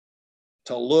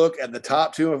to look at the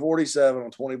top 247 on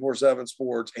 24/7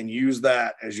 Sports and use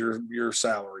that as your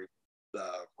salary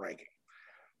ranking.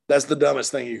 That's the dumbest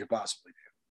thing you could possibly do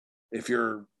if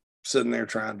you're sitting there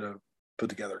trying to put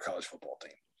together a college football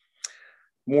team.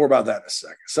 More about that in a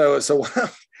second. So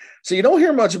you don't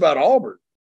hear much about Auburn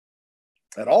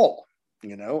at all.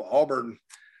 You know, Auburn –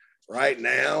 right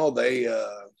now, they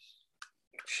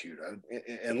shoot.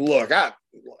 And look, I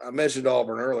mentioned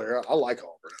Auburn earlier. I like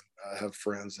Auburn. I have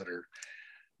friends that are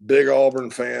big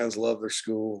Auburn fans, love their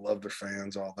school, love their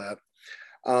fans, all that.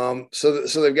 So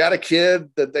they've got a kid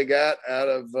that they got out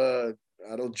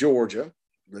of Georgia.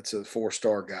 That's a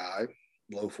 4-star guy,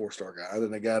 low 4-star guy.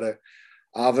 Then they got a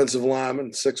offensive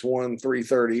lineman, 6'1",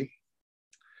 330.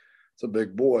 It's a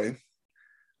big boy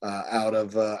out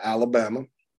of Alabama.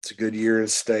 It's a good year in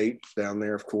state down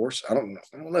there, of course. I don't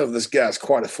know if this guy's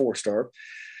quite a 4-star,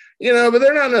 but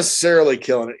they're not necessarily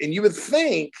killing it. And you would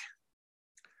think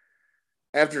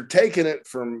after taking it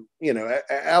from,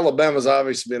 Alabama's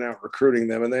obviously been out recruiting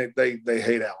them, and they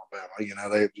hate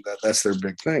Alabama. That's their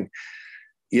big thing.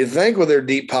 You think with their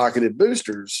deep-pocketed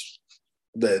boosters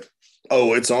that,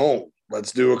 it's on.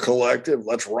 Let's do a collective.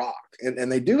 Let's rock.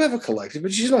 And they do have a collective, but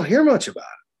you just don't hear much about it.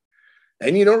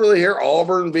 And you don't really hear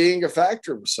Auburn being a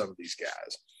factor with some of these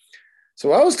guys. So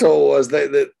what I was told was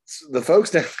that the folks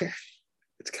down there,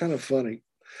 it's kind of funny.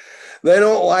 They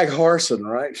don't like Harsin,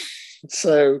 right?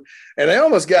 So, and they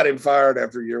almost got him fired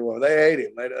after year one. They hate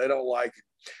him. They don't like him.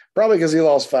 Probably because he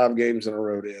lost 5 games in a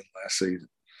row to end last season.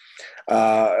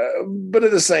 But at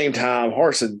the same time,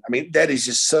 Harsin, that is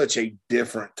just such a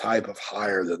different type of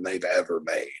hire than they've ever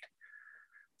made.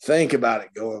 Think about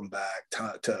it going back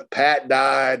to Pat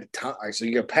Dye. So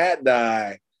you go Pat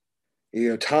Dye,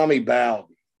 Terry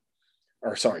Bowden.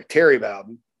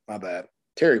 My bad.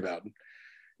 Terry Bowden.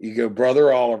 You go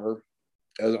Brother Oliver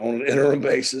on an interim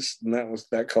basis, and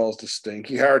that caused a stink.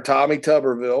 You hire Tommy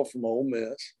Tuberville from Ole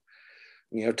Miss.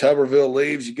 Tuberville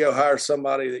leaves. You go hire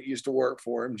somebody that used to work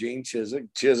for him, Gene Chizik.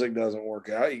 Chizik doesn't work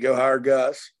out. You go hire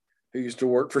Gus, who used to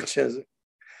work for Chizik.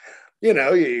 You're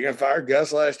going to fire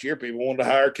Gus last year. People wanted to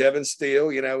hire Kevin Steele,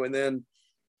 and then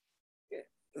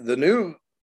the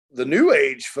new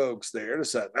age folks there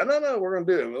decided, no, we're going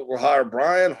to do it. We'll hire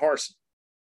Brian Harsin,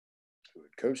 who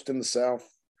had coached in the South.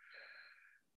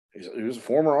 He was a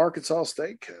former Arkansas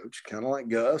State coach, kind of like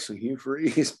Gus and Hugh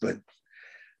Freeze, but,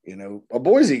 a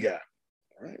Boise guy,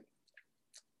 right?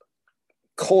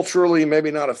 Culturally,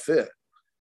 maybe not a fit.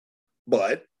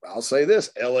 But I'll say this,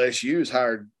 LSU's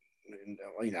hired –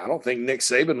 I don't think Nick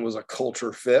Saban was a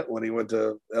culture fit when he went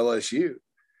to LSU.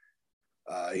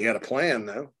 He had a plan,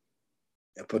 though,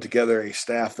 and put together a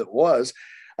staff that was.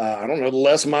 I don't know who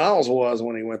Les Miles was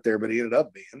when he went there, but he ended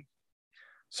up being.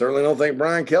 Certainly don't think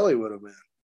Brian Kelly would have been.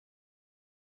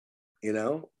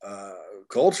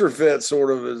 Culture fit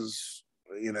sort of is,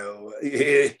 you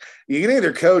can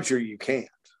either coach or you can't,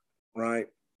 right?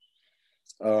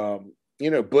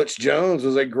 Butch Jones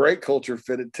was a great culture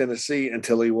fit at Tennessee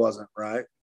until he wasn't, right?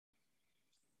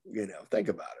 Think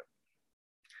about it.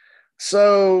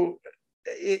 So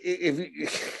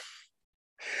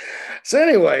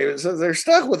anyway, so they're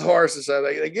stuck with Harsin. So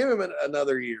they give him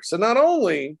another year. So not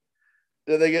only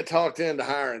did they get talked into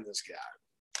hiring this guy,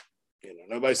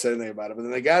 nobody said anything about it, but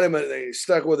then they got him. They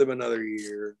stuck with him another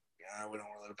year. We don't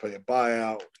want to pay a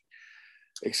buyout,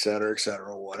 et cetera,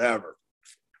 whatever.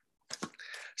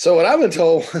 So what I've been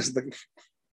told was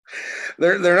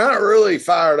they're not really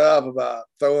fired up about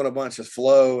throwing a bunch of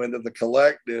flow into the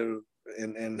collective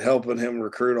and helping him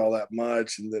recruit all that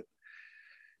much, and that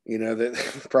they're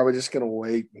probably just going to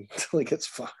wait until he gets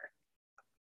fired.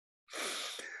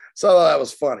 So that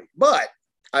was funny. But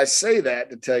I say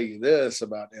that to tell you this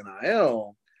about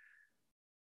NIL.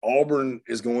 Auburn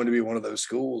is going to be one of those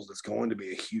schools that's going to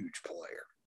be a huge player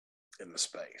in the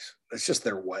space. That's just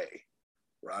their way,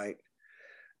 right?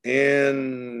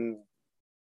 And,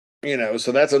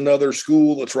 so that's another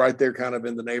school that's right there kind of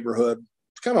in the neighborhood.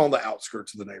 It's kind of on the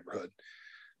outskirts of the neighborhood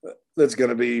that's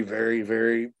going to be very,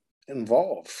 very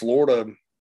involved. Florida,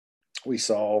 we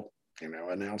saw,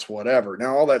 announce whatever.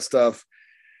 Now, all that stuff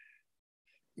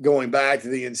going back to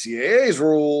the NCAA's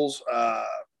rules,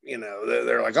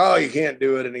 they're like, oh, you can't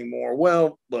do it anymore.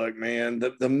 Well, look, man,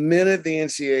 the minute the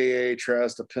NCAA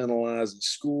tries to penalize a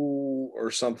school or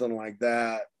something like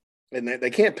that, and they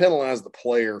can't penalize the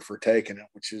player for taking it,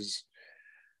 which is,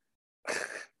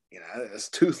 it's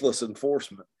toothless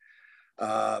enforcement.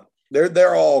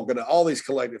 They're all these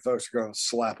collective folks are going to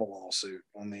slap a lawsuit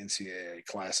on the NCAA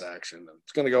class action.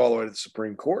 It's going to go all the way to the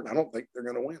Supreme Court, and I don't think they're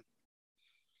going to win.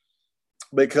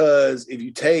 Because if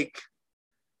you take,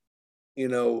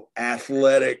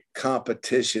 athletic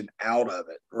competition out of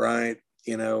it, right?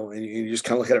 And you just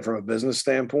kind of look at it from a business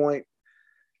standpoint,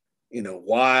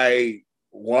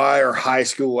 why are high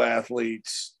school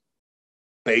athletes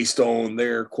based on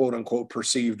their quote unquote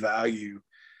perceived value?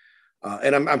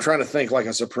 And I'm trying to think like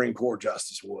a Supreme Court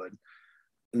justice would,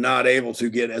 not able to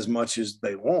get as much as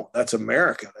they want. That's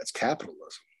America. That's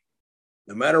capitalism.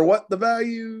 No matter what the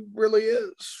value really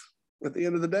is at the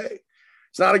end of the day,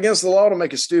 It's not against the law to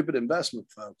make a stupid investment,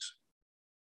 folks.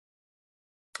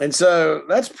 And so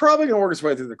that's probably going to work its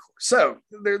way through the course. So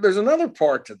there's another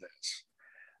part to this.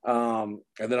 And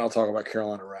then I'll talk about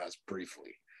Carolina Rise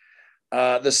briefly.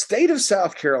 The state of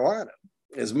South Carolina,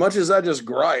 as much as I just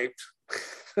griped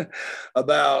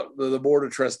about the Board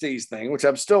of Trustees thing, which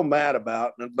I'm still mad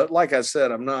about, but like I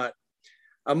said,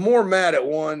 I'm more mad at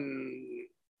one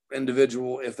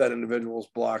individual if that individual is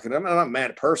blocking. I'm not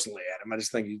mad personally at him. I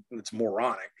just think it's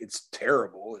moronic. It's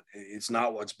terrible. It's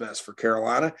not what's best for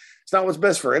Carolina. It's not what's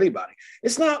best for anybody.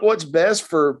 It's not what's best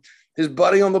for his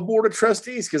buddy on the Board of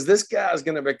Trustees, because this guy is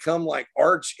going to become like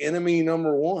arch enemy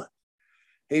number one.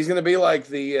 He's going to be like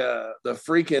the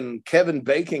freaking Kevin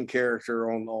Bacon character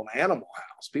on Animal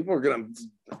House. People are going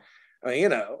to,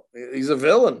 he's a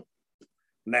villain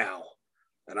now.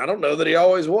 And I don't know that he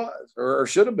always was or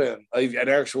should have been an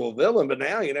actual villain. But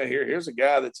now, here's a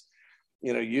guy that's,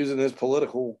 using his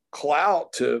political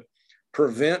clout to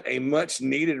prevent a much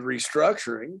needed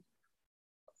restructuring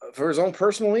for his own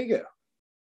personal ego.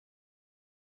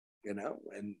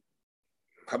 And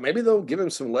maybe they'll give him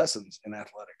some lessons in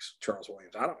athletics, Charles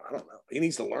Williams. I don't know. He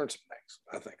needs to learn some things,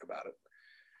 I think, about it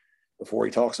before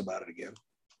he talks about it again.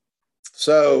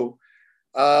 So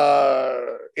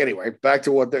anyway, back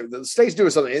to what the state's doing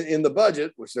something in the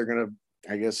budget, which they're going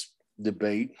to, I guess,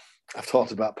 debate. I've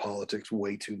talked about politics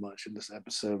way too much in this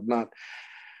episode.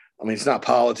 It's not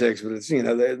politics, but it's,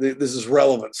 this is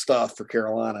relevant stuff for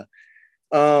Carolina.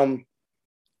 So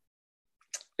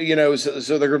they're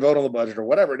going to vote on the budget or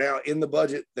whatever. Now, in the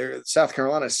budget, South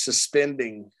Carolina is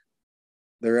suspending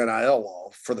their NIL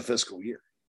law for the fiscal year,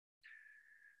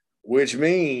 which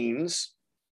means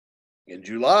in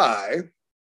July,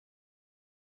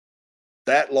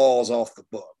 that law is off the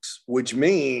books, which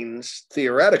means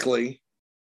theoretically,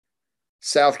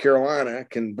 South Carolina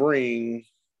can bring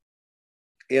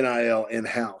NIL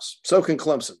in-house. So can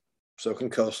Clemson. So can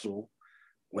Coastal,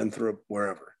 Winthrop,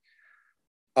 wherever.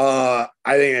 I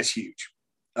think that's huge.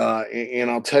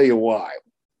 And I'll tell you why.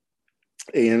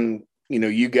 And,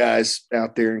 you guys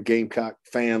out there in Gamecock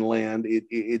fan land,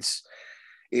 it's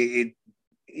a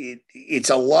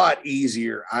lot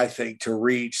easier, I think, to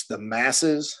reach the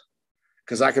masses,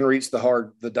 because I can reach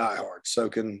the diehards. So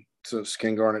can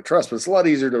Garnet Trust, but it's a lot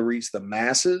easier to reach the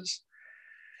masses,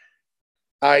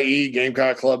 i.e.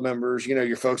 Gamecock Club members,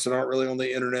 your folks that aren't really on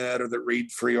the internet or that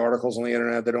read free articles on the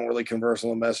internet. They don't really converse on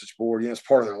the message board. It's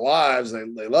part of their lives.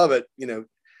 They love it,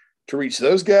 to reach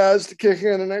those guys to kick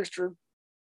in an extra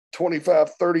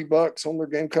 $25, $30 on their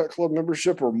Gamecock Club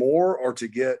membership or more, or to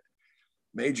get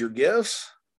major gifts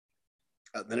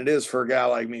than it is for a guy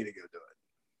like me to go do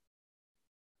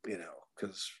it,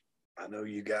 because I know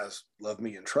you guys love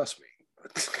me and trust me.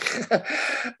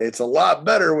 It's a lot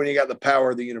better when you got the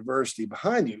power of the university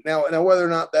behind you. Now, whether or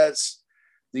not that's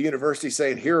the university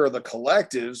saying, here are the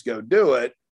collectives, go do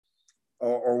it,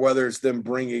 or whether it's them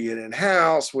bringing it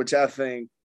in-house, which I think,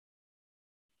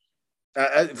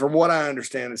 from what I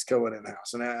understand, it's going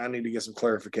in-house. And I need to get some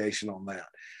clarification on that.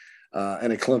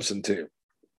 And at Clemson, too.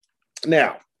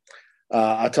 Now,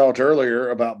 I talked earlier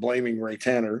about blaming Ray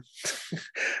Tanner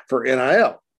for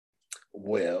NIL.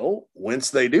 Well,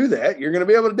 once they do that, you're going to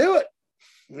be able to do it.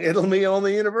 It'll be on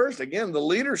the university. Again, the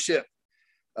leadership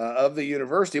of the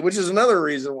university, which is another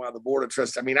reason why the Board of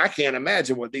Trustees, I can't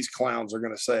imagine what these clowns are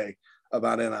going to say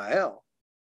about NIL.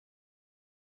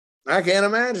 I can't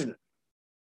imagine it.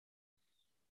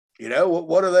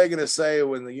 What are they going to say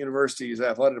when the university's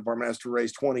athletic department has to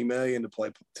raise $20 million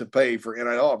to pay for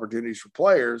NIL opportunities for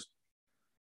players?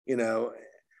 And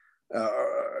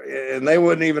they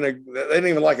didn't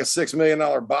even like a $6 million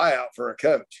buyout for a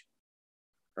coach,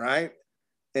 right?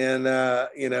 And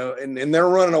and they're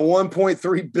running a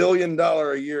 $1.3 billion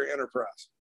a year enterprise.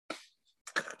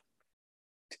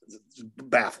 It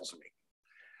baffles me.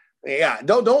 Yeah,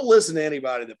 don't listen to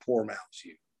anybody that poor mouths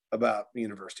you about the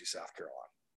University of South Carolina.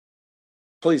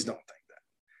 Please don't think that.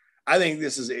 I think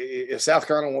this is, if South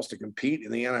Carolina wants to compete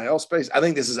in the NIL space, I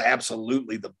think this is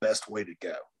absolutely the best way to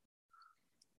go.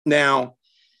 Now,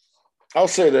 I'll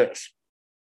say this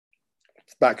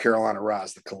about Carolina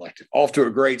Rise, the collective. Off to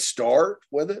a great start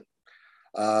with it.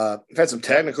 We've had some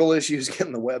technical issues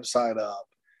getting the website up.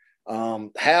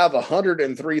 Have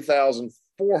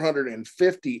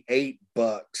 $103,458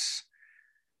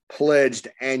 pledged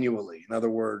annually. In other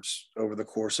words, over the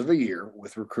course of a year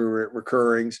with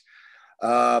recurrings.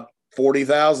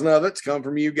 40,000 of it's come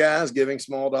from you guys giving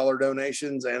small dollar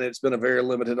donations, and it's been a very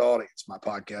limited audience, my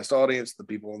podcast audience, the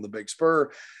people on the Big Spur,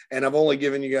 and I've only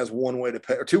given you guys one way to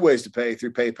pay, or two ways to pay,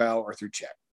 through PayPal or through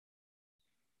check.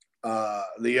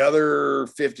 The other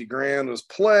 50 grand was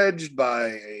pledged by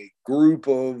a group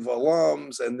of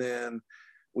alums. And then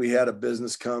we had a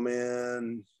business come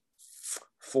in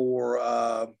for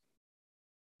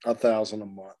 $1,000 a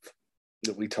month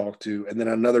that we talked to. And then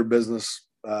another business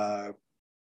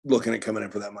looking at coming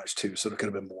in for that much too. So it could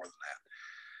have been more than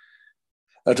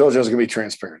that. I told you I was going to be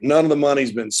transparent. None of the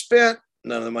money's been spent.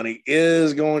 None of the money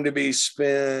is going to be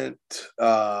spent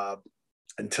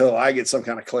until I get some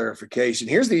kind of clarification.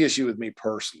 Here's the issue with me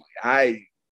personally. I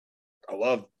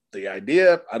love the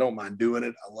idea. I don't mind doing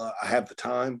it. I have the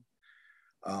time.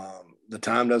 The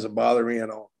time doesn't bother me. I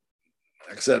don't,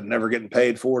 like I said, never getting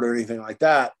paid for it or anything like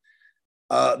that.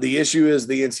 The issue is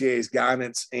the NCAA's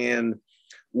guidance and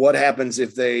what happens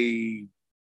if they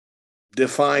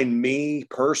define me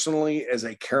personally as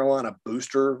a Carolina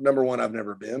booster. Number one, I've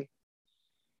never been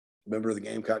a member of the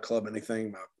Gamecock Club,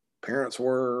 anything. My parents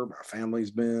were, my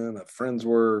family's been, my friends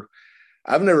were.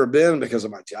 I've never been because of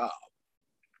my job.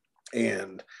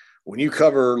 And when you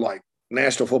cover like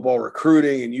national football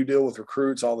recruiting and you deal with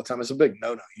recruits all the time, it's a big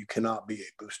no-no. You cannot be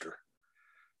a booster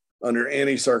under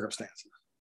any circumstances.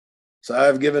 So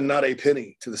I've given not a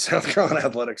penny to the South Carolina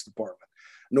Athletics Department,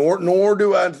 nor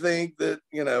do I think that,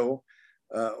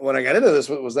 when I got into this,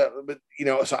 what was that? But,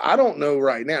 so I don't know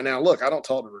right now. Now, look, I don't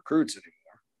talk to recruits anymore.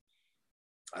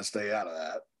 I stay out of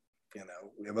that.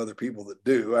 We have other people that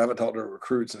do. I haven't talked to a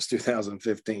recruit since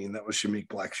 2015. That was Shamik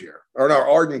Blackshear. Or no,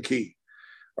 Arden Key.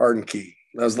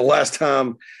 That was the last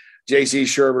time J.C.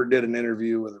 Sherbert did an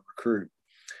interview with a recruit.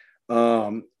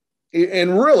 And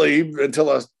really, until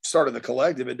I started the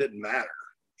collective, it didn't matter.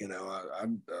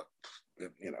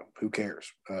 Who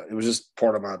cares? It was just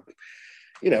part of my,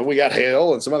 we got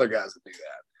Hale and some other guys that do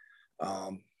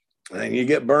that. And you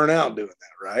get burnt out doing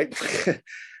that, right?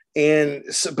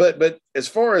 And so, but as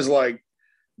far as like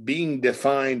being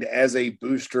defined as a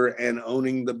booster and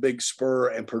owning the Big Spur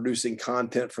and producing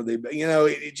content for the,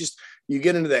 it just, you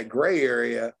get into that gray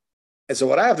area. And so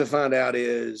what I have to find out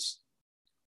is,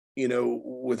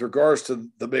 with regards to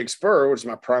the Big Spur, which is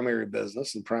my primary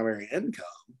business and primary income,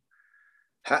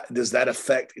 how does that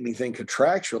affect anything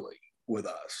contractually with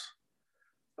us?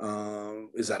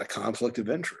 Is that a conflict of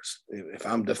interest if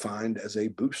I'm defined as a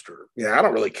booster? I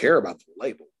don't really care about the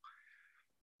label.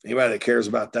 Anybody that cares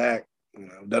about that,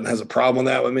 doesn't has a problem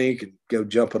with that with me can go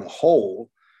jump in a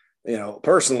hole.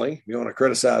 Personally, if you want to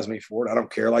criticize me for it, I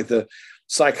don't care. Like the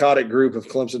psychotic group of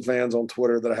Clemson fans on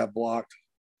Twitter that I have blocked.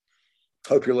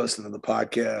 Hope you're listening to the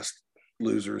podcast,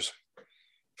 losers.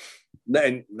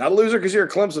 And not a loser because you're a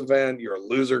Clemson fan. You're a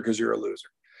loser because you're a loser.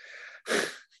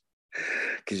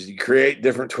 Because you create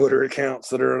different Twitter accounts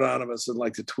that are anonymous and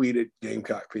like to tweet at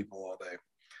Gamecock people all day,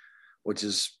 which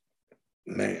is,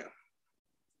 man,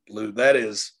 that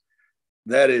is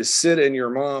sit in your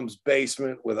mom's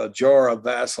basement with a jar of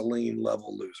Vaseline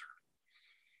level loser.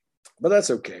 But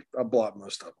that's okay. I blocked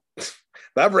most of them.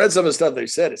 But I've read some of the stuff they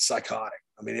said. It's psychotic.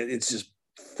 I mean, it's just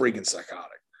freaking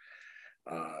psychotic.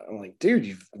 I'm like, dude,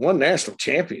 you've won national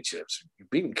championships. You've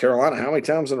beaten Carolina how many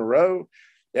times in a row?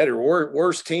 You had your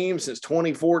worst team since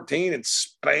 2014 and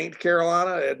spanked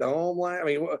Carolina at the homeland. I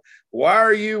mean, why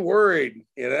are you worried?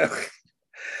 Anyway,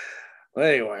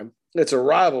 it's a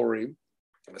rivalry.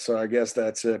 So I guess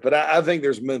that's it. But I think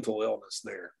there's mental illness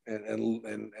there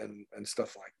and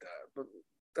stuff like that. But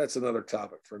that's another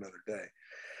topic for another day.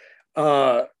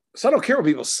 So I don't care what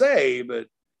people say, but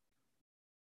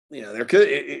there could,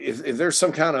 if there's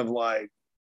some kind of like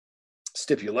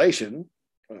stipulation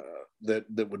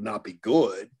that would not be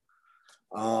good,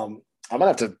 I'm gonna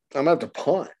have to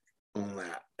punt on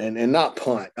that and not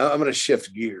punt. I'm gonna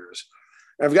shift gears.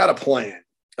 I've got a plan.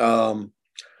 And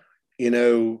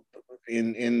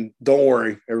don't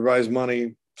worry, everybody's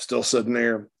money still sitting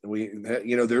there.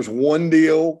 There's one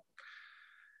deal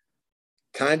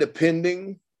kind of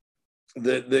pending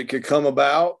that could come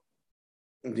about,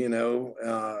 and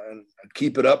I'd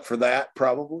keep it up for that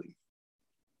probably.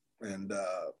 And,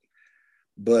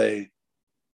 but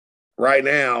right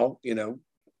now,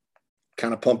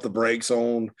 kind of pump the brakes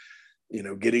on,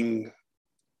 getting,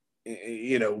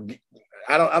 I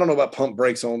don't know about pump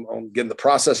brakes on getting the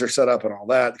processor set up and all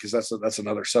that, because that's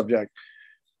another subject,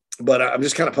 but I'm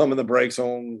just kind of pumping the brakes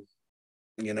on,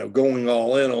 going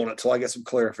all in on it till I get some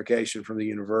clarification from the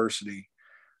university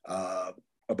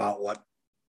about what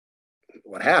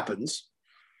happens.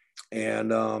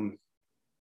 And, I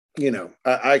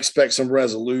expect some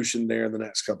resolution there in the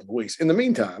next couple of weeks. In the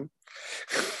meantime,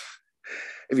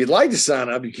 if you'd like to sign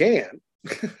up, you can.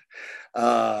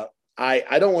 I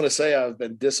don't want to say I've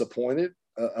been disappointed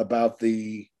about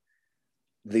the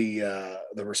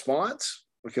response,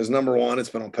 because number one, it's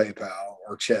been on PayPal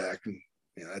or check, and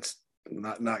that's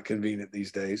not convenient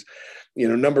these days.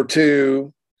 Number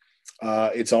two,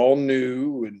 it's all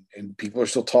new and people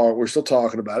are we're still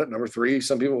talking about it. Number three,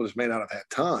 some people just may not have had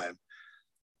time,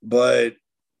 but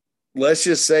let's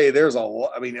just say there's a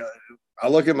lot. I mean, I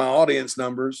look at my audience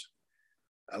numbers.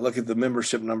 I look at the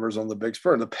membership numbers on the Big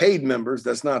Spur, the paid members.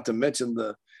 That's not to mention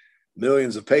the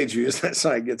millions of page views that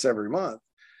site gets every month.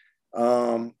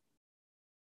 And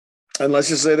let's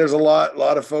just say there's a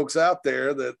lot of folks out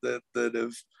there that have,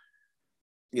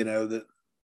 that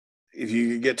if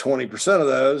you could get 20% of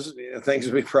those, things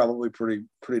would be probably pretty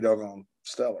doggone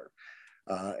stellar.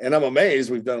 And I'm amazed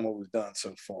we've done what we've done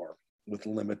so far with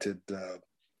limited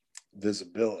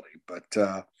visibility. But,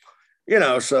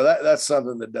 so that's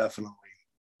something that definitely,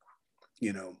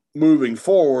 moving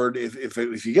forward,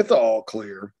 if you get the all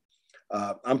clear,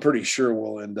 I'm pretty sure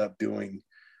we'll end up doing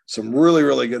some really,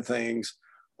 really good things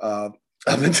up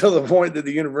until the point that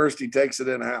the university takes it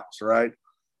in-house, right?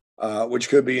 Which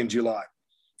could be in July.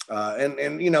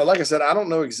 And like I said, I don't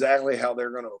know exactly how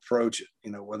they're going to approach it,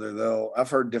 whether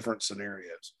I've heard different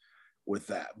scenarios with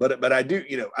that. But I do,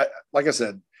 like I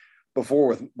said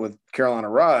before with Carolina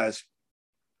Rise,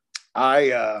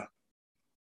 I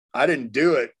didn't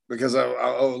do it because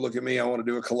look at me, I want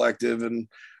to do a collective and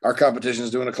our competition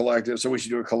is doing a collective, so we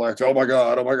should do a collective. Oh my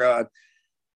God.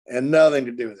 And nothing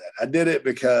to do with that. I did it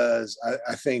because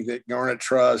I think that Garnet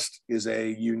Trust is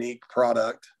a unique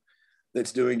product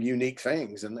that's doing unique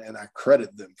things, and I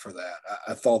credit them for that.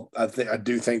 I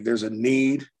do think there's a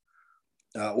need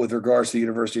with regards to the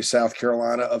University of South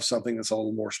Carolina of something that's a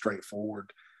little more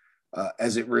straightforward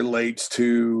as it relates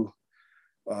to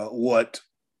what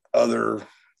other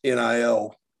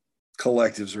NIL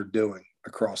collectives are doing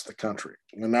across the country.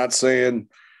 I'm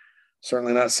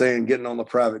certainly not saying getting on the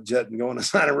private jet and going to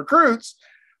sign recruits,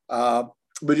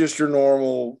 but just your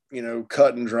normal,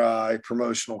 cut and dry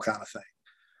promotional kind of thing.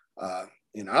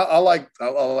 I like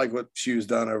what Shu's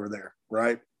done over there,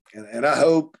 right? And I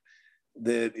hope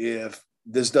that if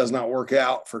this does not work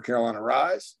out for Carolina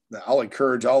Rise, that I'll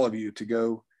encourage all of you to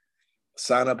go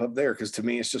sign up there, because to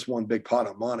me, it's just one big pot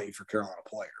of money for Carolina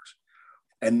players.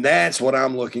 And that's what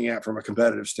I'm looking at from a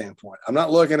competitive standpoint. I'm not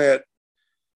looking at,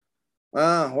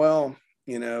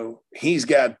 he's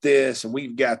got this and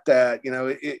we've got that.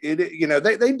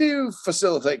 They do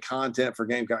facilitate content for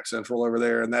Gamecock Central over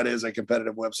there, and that is a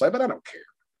competitive website, but I don't care.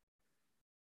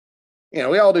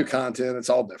 We all do content. It's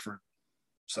all different.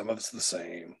 Some of it's the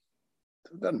same.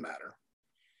 It doesn't matter.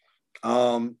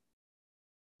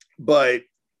 But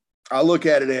I look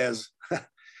at it as,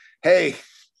 hey,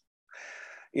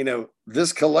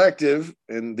 this collective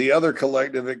and the other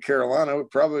collective at Carolina would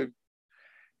probably,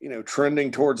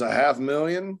 trending towards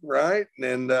 500,000, right?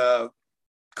 And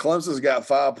Clemson's got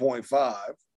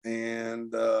 5.5,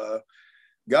 and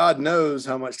God knows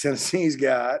how much Tennessee's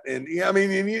got. And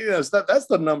that's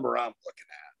the number I'm looking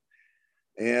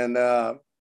at. And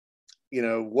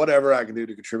whatever I can do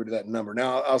to contribute to that number.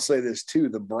 Now, I'll say this too: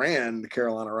 the brand,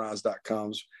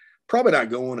 CarolinaRise.com's probably not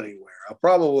going anywhere. I'll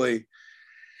probably,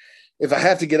 if I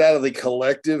have to get out of the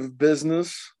collective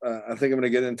business, I think I'm going to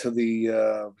get into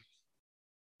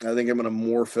I think I'm going to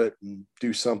morph it and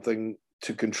do something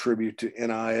to contribute to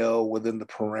NIL within the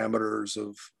parameters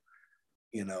of,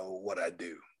 what I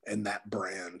do and that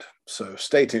brand. So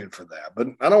stay tuned for that. But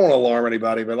I don't want to alarm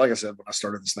anybody. But like I said, when I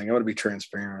started this thing, I want to be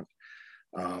transparent.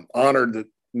 Honored that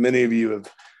many of you have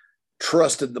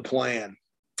trusted the plan,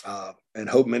 and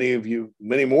hope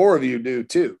many more of you do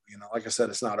too. Like I said,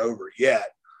 it's not over yet.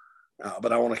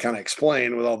 But I want to kind of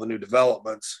explain with all the new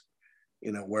developments,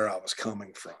 where I was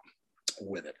coming from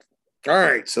with it. All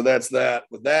right. So that's that.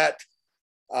 With that,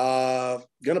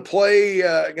 going to tell you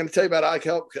about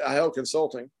iHelp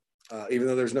Consulting, even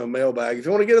though there's no mailbag. If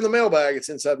you want to get in the mailbag, it's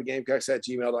inside the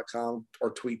Gamecocks@gmail.com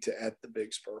or tweet to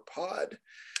 @TheBigSpurPod.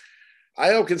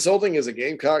 iHelp Consulting is a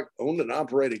Gamecock owned and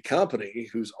operated company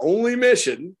whose only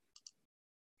mission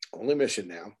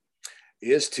now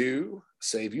is to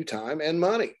save you time and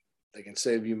money. They can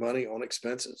save you money on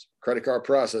expenses, credit card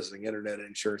processing, internet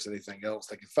insurance, anything else.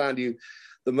 They can find you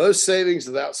the most savings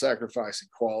without sacrificing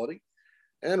quality.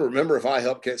 And remember, if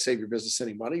iHelp can't save your business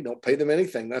any money, don't pay them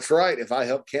anything. That's right. If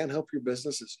iHelp can help your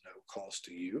business, it's no cost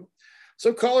to you.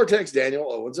 So call or text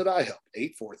Daniel Owens at iHelp,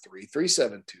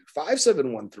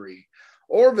 843-372-5713,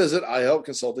 or visit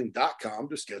iHelpConsulting.com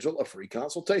to schedule a free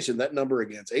consultation. That number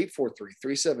again is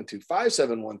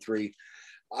 843-372-5713.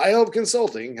 iHelp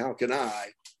Consulting, how can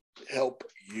I help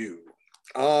you?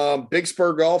 Big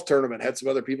Spur Golf Tournament. Had some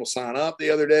other people sign up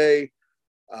the other day.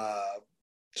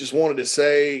 Just wanted to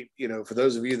say, for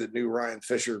those of you that knew Ryan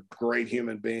Fisher, great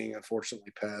human being,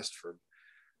 unfortunately passed from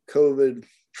COVID.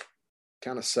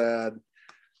 Kind of sad.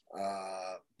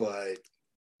 but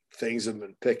things have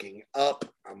been picking up.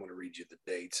 I'm going to read you the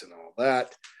dates and all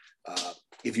that.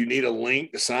 If you need a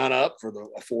link to sign up for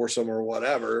a foursome or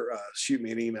whatever, shoot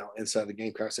me an email,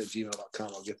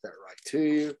 insidethegamecocks@gmail.com. I'll get that right to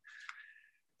you.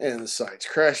 And the site's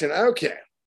crashing. Okay.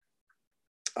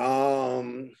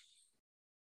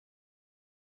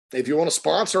 If you want to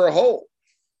sponsor a hole,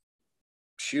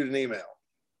 shoot an email,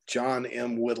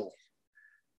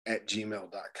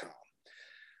 johnmwhittle@gmail.com.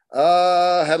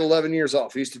 Had 11 years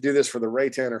off. I used to do this for the Ray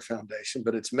Tanner Foundation,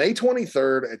 but it's May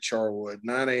 23rd at Charwood,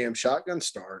 9 a.m. shotgun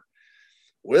start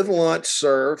with lunch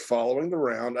served following the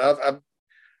round.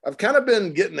 I've kind of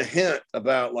been getting a hint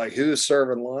about like who's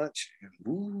serving lunch. And,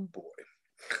 ooh, boy.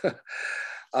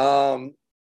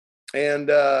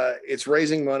 It's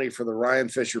raising money for the Ryan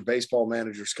Fisher Baseball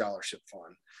Manager Scholarship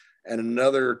Fund and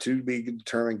another to be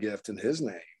determined gift in his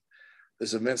name.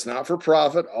 This event's not for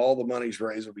profit. All the money's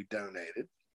raised will be donated.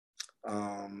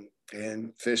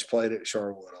 And Fish played at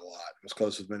Charwood a lot. I was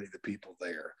close with many of the people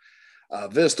there.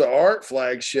 Vista Art,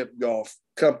 Flagship Golf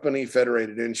Company,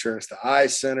 Federated Insurance, the Eye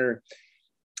Center,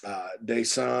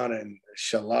 Desan and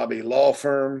Shalabi Law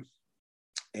Firm,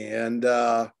 and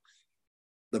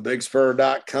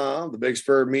thebigspur.com, the Big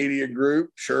Spur Media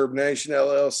Group, Sherb Nation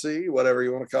LLC, whatever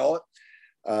you want to call it.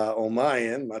 On my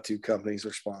end, my two companies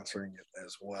are sponsoring it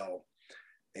as well.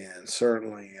 And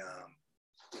certainly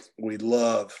we'd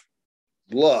love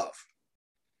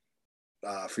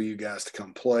for you guys to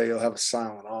come play. You'll have a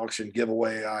silent auction,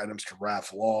 giveaway items to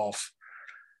raffle off,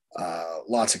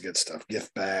 lots of good stuff,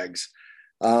 gift bags.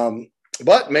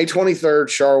 But May 23rd,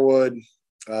 Charwood,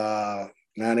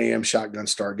 9 a.m. shotgun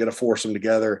start. Get a foursome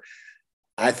together.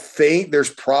 I think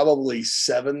there's probably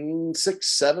 6,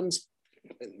 7.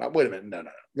 Wait a minute. No.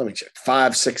 Let me check.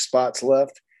 5, 6 spots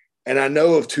left. And I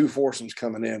know of 2 foursomes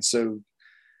coming in. So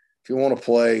if you want to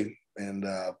play and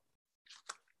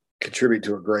contribute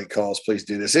to a great cause, please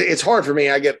do this. It's hard for me.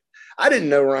 I didn't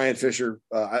know Ryan Fisher.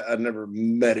 I'd never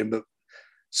met him, but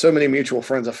so many mutual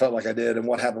friends I felt like I did. And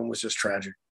what happened was just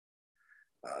tragic.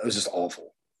 It was just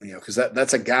awful, because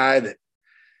that's a guy that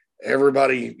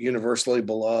everybody universally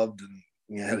beloved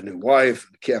and had a new wife.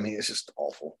 I mean, it's just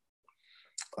awful.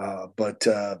 But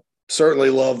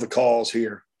certainly love the calls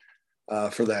here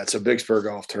for that. So Big Spur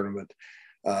Golf Tournament.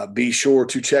 Be sure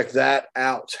to check that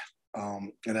out.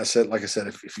 And like I said,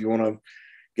 if you want to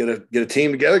get a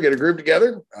team together, get a group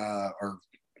together, or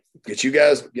get you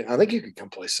guys, I think you can come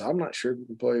play. So I'm not sure if you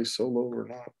can play solo or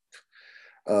not.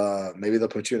 Maybe they'll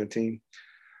put you in a team.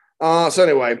 So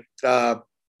anyway,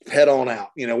 head on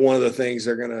out. One of the things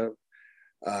they're going to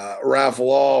raffle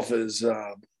off is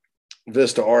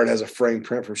Vista Art has a framed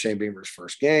print from Shane Beamer's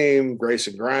first game.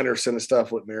 Grayson Grinder sent us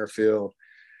stuff with Merrifield.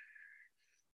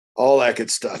 All that good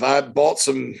stuff. I bought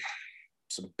some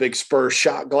Big Spur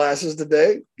shot glasses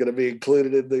today. Going to be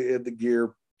included in the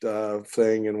gear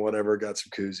thing and whatever. Got some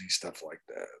koozies, stuff like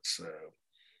that. So,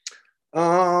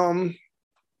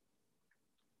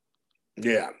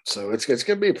 yeah. So it's going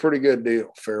to be a pretty good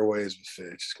deal. Fairways with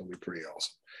Fish. It's going to be pretty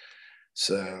awesome.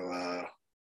 So,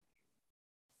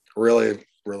 really,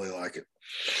 really like it.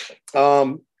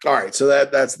 All right. So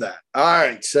that's that. All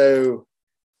right. So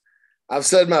I've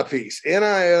said my piece.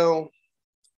 NIL,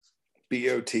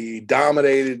 BOT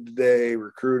dominated today,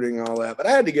 recruiting, all that, but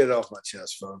I had to get it off my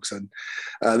chest, folks. And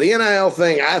the NIL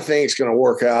thing, I think, is going to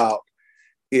work out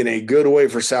in a good way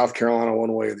for South Carolina,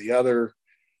 one way or the other.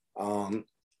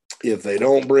 If they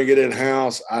don't bring it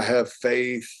in-house, I have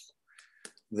faith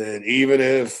that even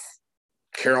if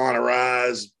Carolina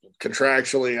Rise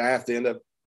contractually, I have to end up,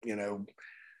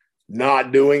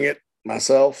 not doing it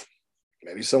myself.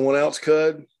 Maybe someone else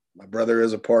could. My brother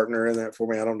is a partner in that for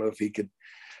me. I don't know if he could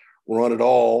run it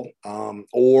all.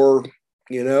 Or,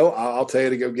 I'll tell you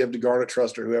to go give to Garnet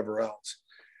Trust or whoever else.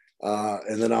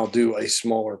 And then I'll do a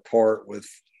smaller part with,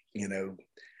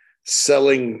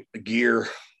 selling gear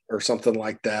or something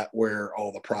like that where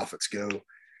all the profits go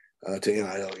to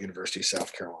NIL, University of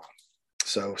South Carolina.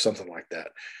 So something like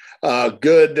that.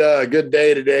 Good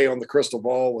day today on the Crystal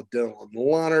Ball with Dylan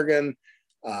Lonergan.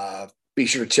 Be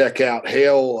sure to check out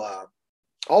Hale.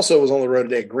 Also was on the road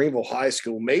today at Greenville High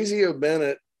School. Mazio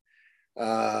Bennett,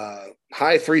 high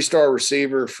 3-star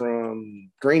receiver from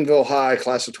Greenville High,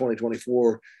 class of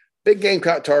 2024. Big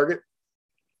Gamecock target.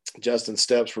 Justin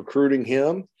Steps recruiting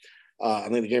him. I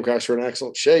think the Gamecocks are in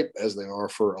excellent shape, as they are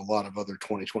for a lot of other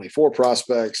 2024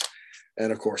 prospects,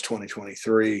 and, of course,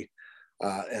 2023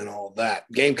 and all that.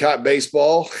 Gamecock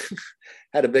baseball,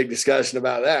 had a big discussion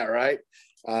about that, right?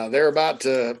 They're about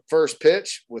to first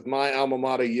pitch with my alma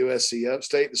mater, USC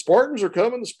Upstate. The Spartans are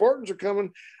coming. The Spartans are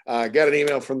coming. Got an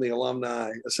email from the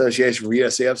Alumni Association for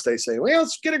USC Upstate saying, well,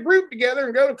 let's get a group together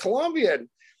and go to Columbia and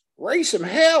raise some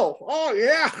hell. Oh,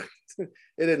 yeah.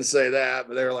 It didn't say that,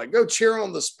 but they were like, go cheer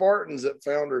on the Spartans at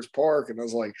Founders Park. And I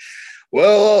was like,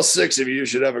 well, all 6 of you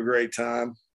should have a great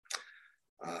time.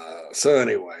 So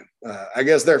anyway, I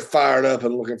guess they're fired up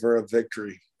and looking for a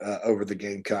victory over the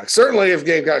Gamecocks. Certainly if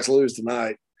Gamecocks lose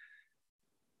tonight,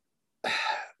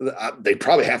 they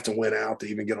probably have to win out to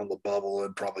even get on the bubble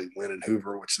and probably win in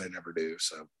Hoover, which they never do.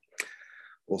 So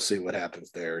we'll see what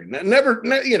happens there. Never,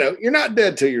 you're not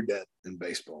dead till you're dead in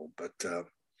baseball, but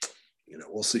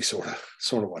we'll see sort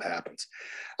of what happens.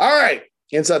 All right.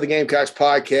 Inside the Gamecocks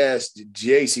podcast,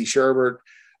 JC Shurburtt.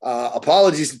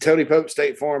 Apologies to Tony Pope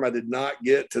State Farm. I did not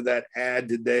get to that ad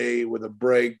today with a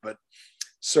break, but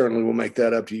certainly we'll make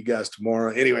that up to you guys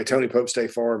tomorrow. Anyway, Tony Pope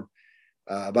State Farm,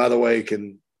 by the way,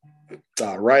 can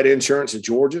write insurance in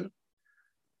Georgia,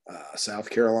 South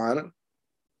Carolina,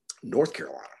 North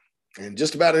Carolina, and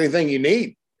just about anything you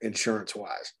need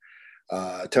insurance-wise.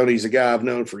 Tony's a guy I've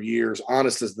known for years,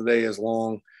 honest as the day is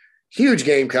long, huge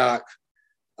Gamecock.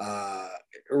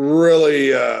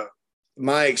 Really,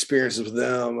 my experiences with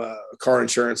them, car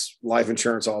insurance, life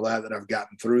insurance, all that I've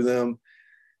gotten through them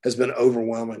has been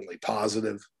overwhelmingly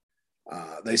positive.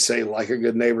 They say, like a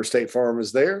good neighbor, State Farm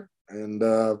is there, and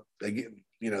they get,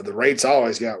 the rates I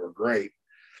always got were great.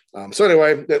 So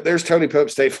anyway, there's Tony Pope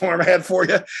State Farm ad for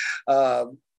you. I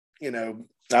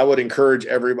would encourage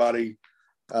everybody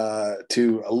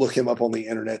to look him up on the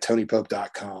internet,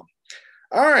 tonypope.com.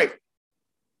 All right.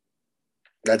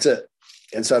 That's it.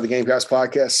 Inside the Gamecocks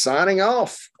podcast, signing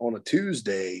off on a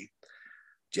Tuesday.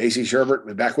 JC Shurburtt,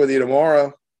 be back with you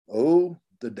tomorrow. Oh,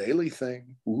 the daily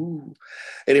thing. Ooh.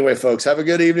 Anyway, folks, have a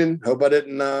good evening. Hope I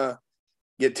didn't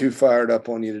get too fired up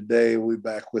on you today. We'll be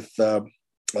back with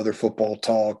other football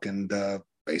talk and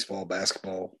baseball,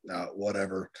 basketball,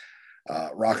 whatever,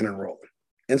 rocking and rolling.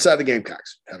 Inside the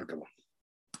Gamecocks. Have a good one.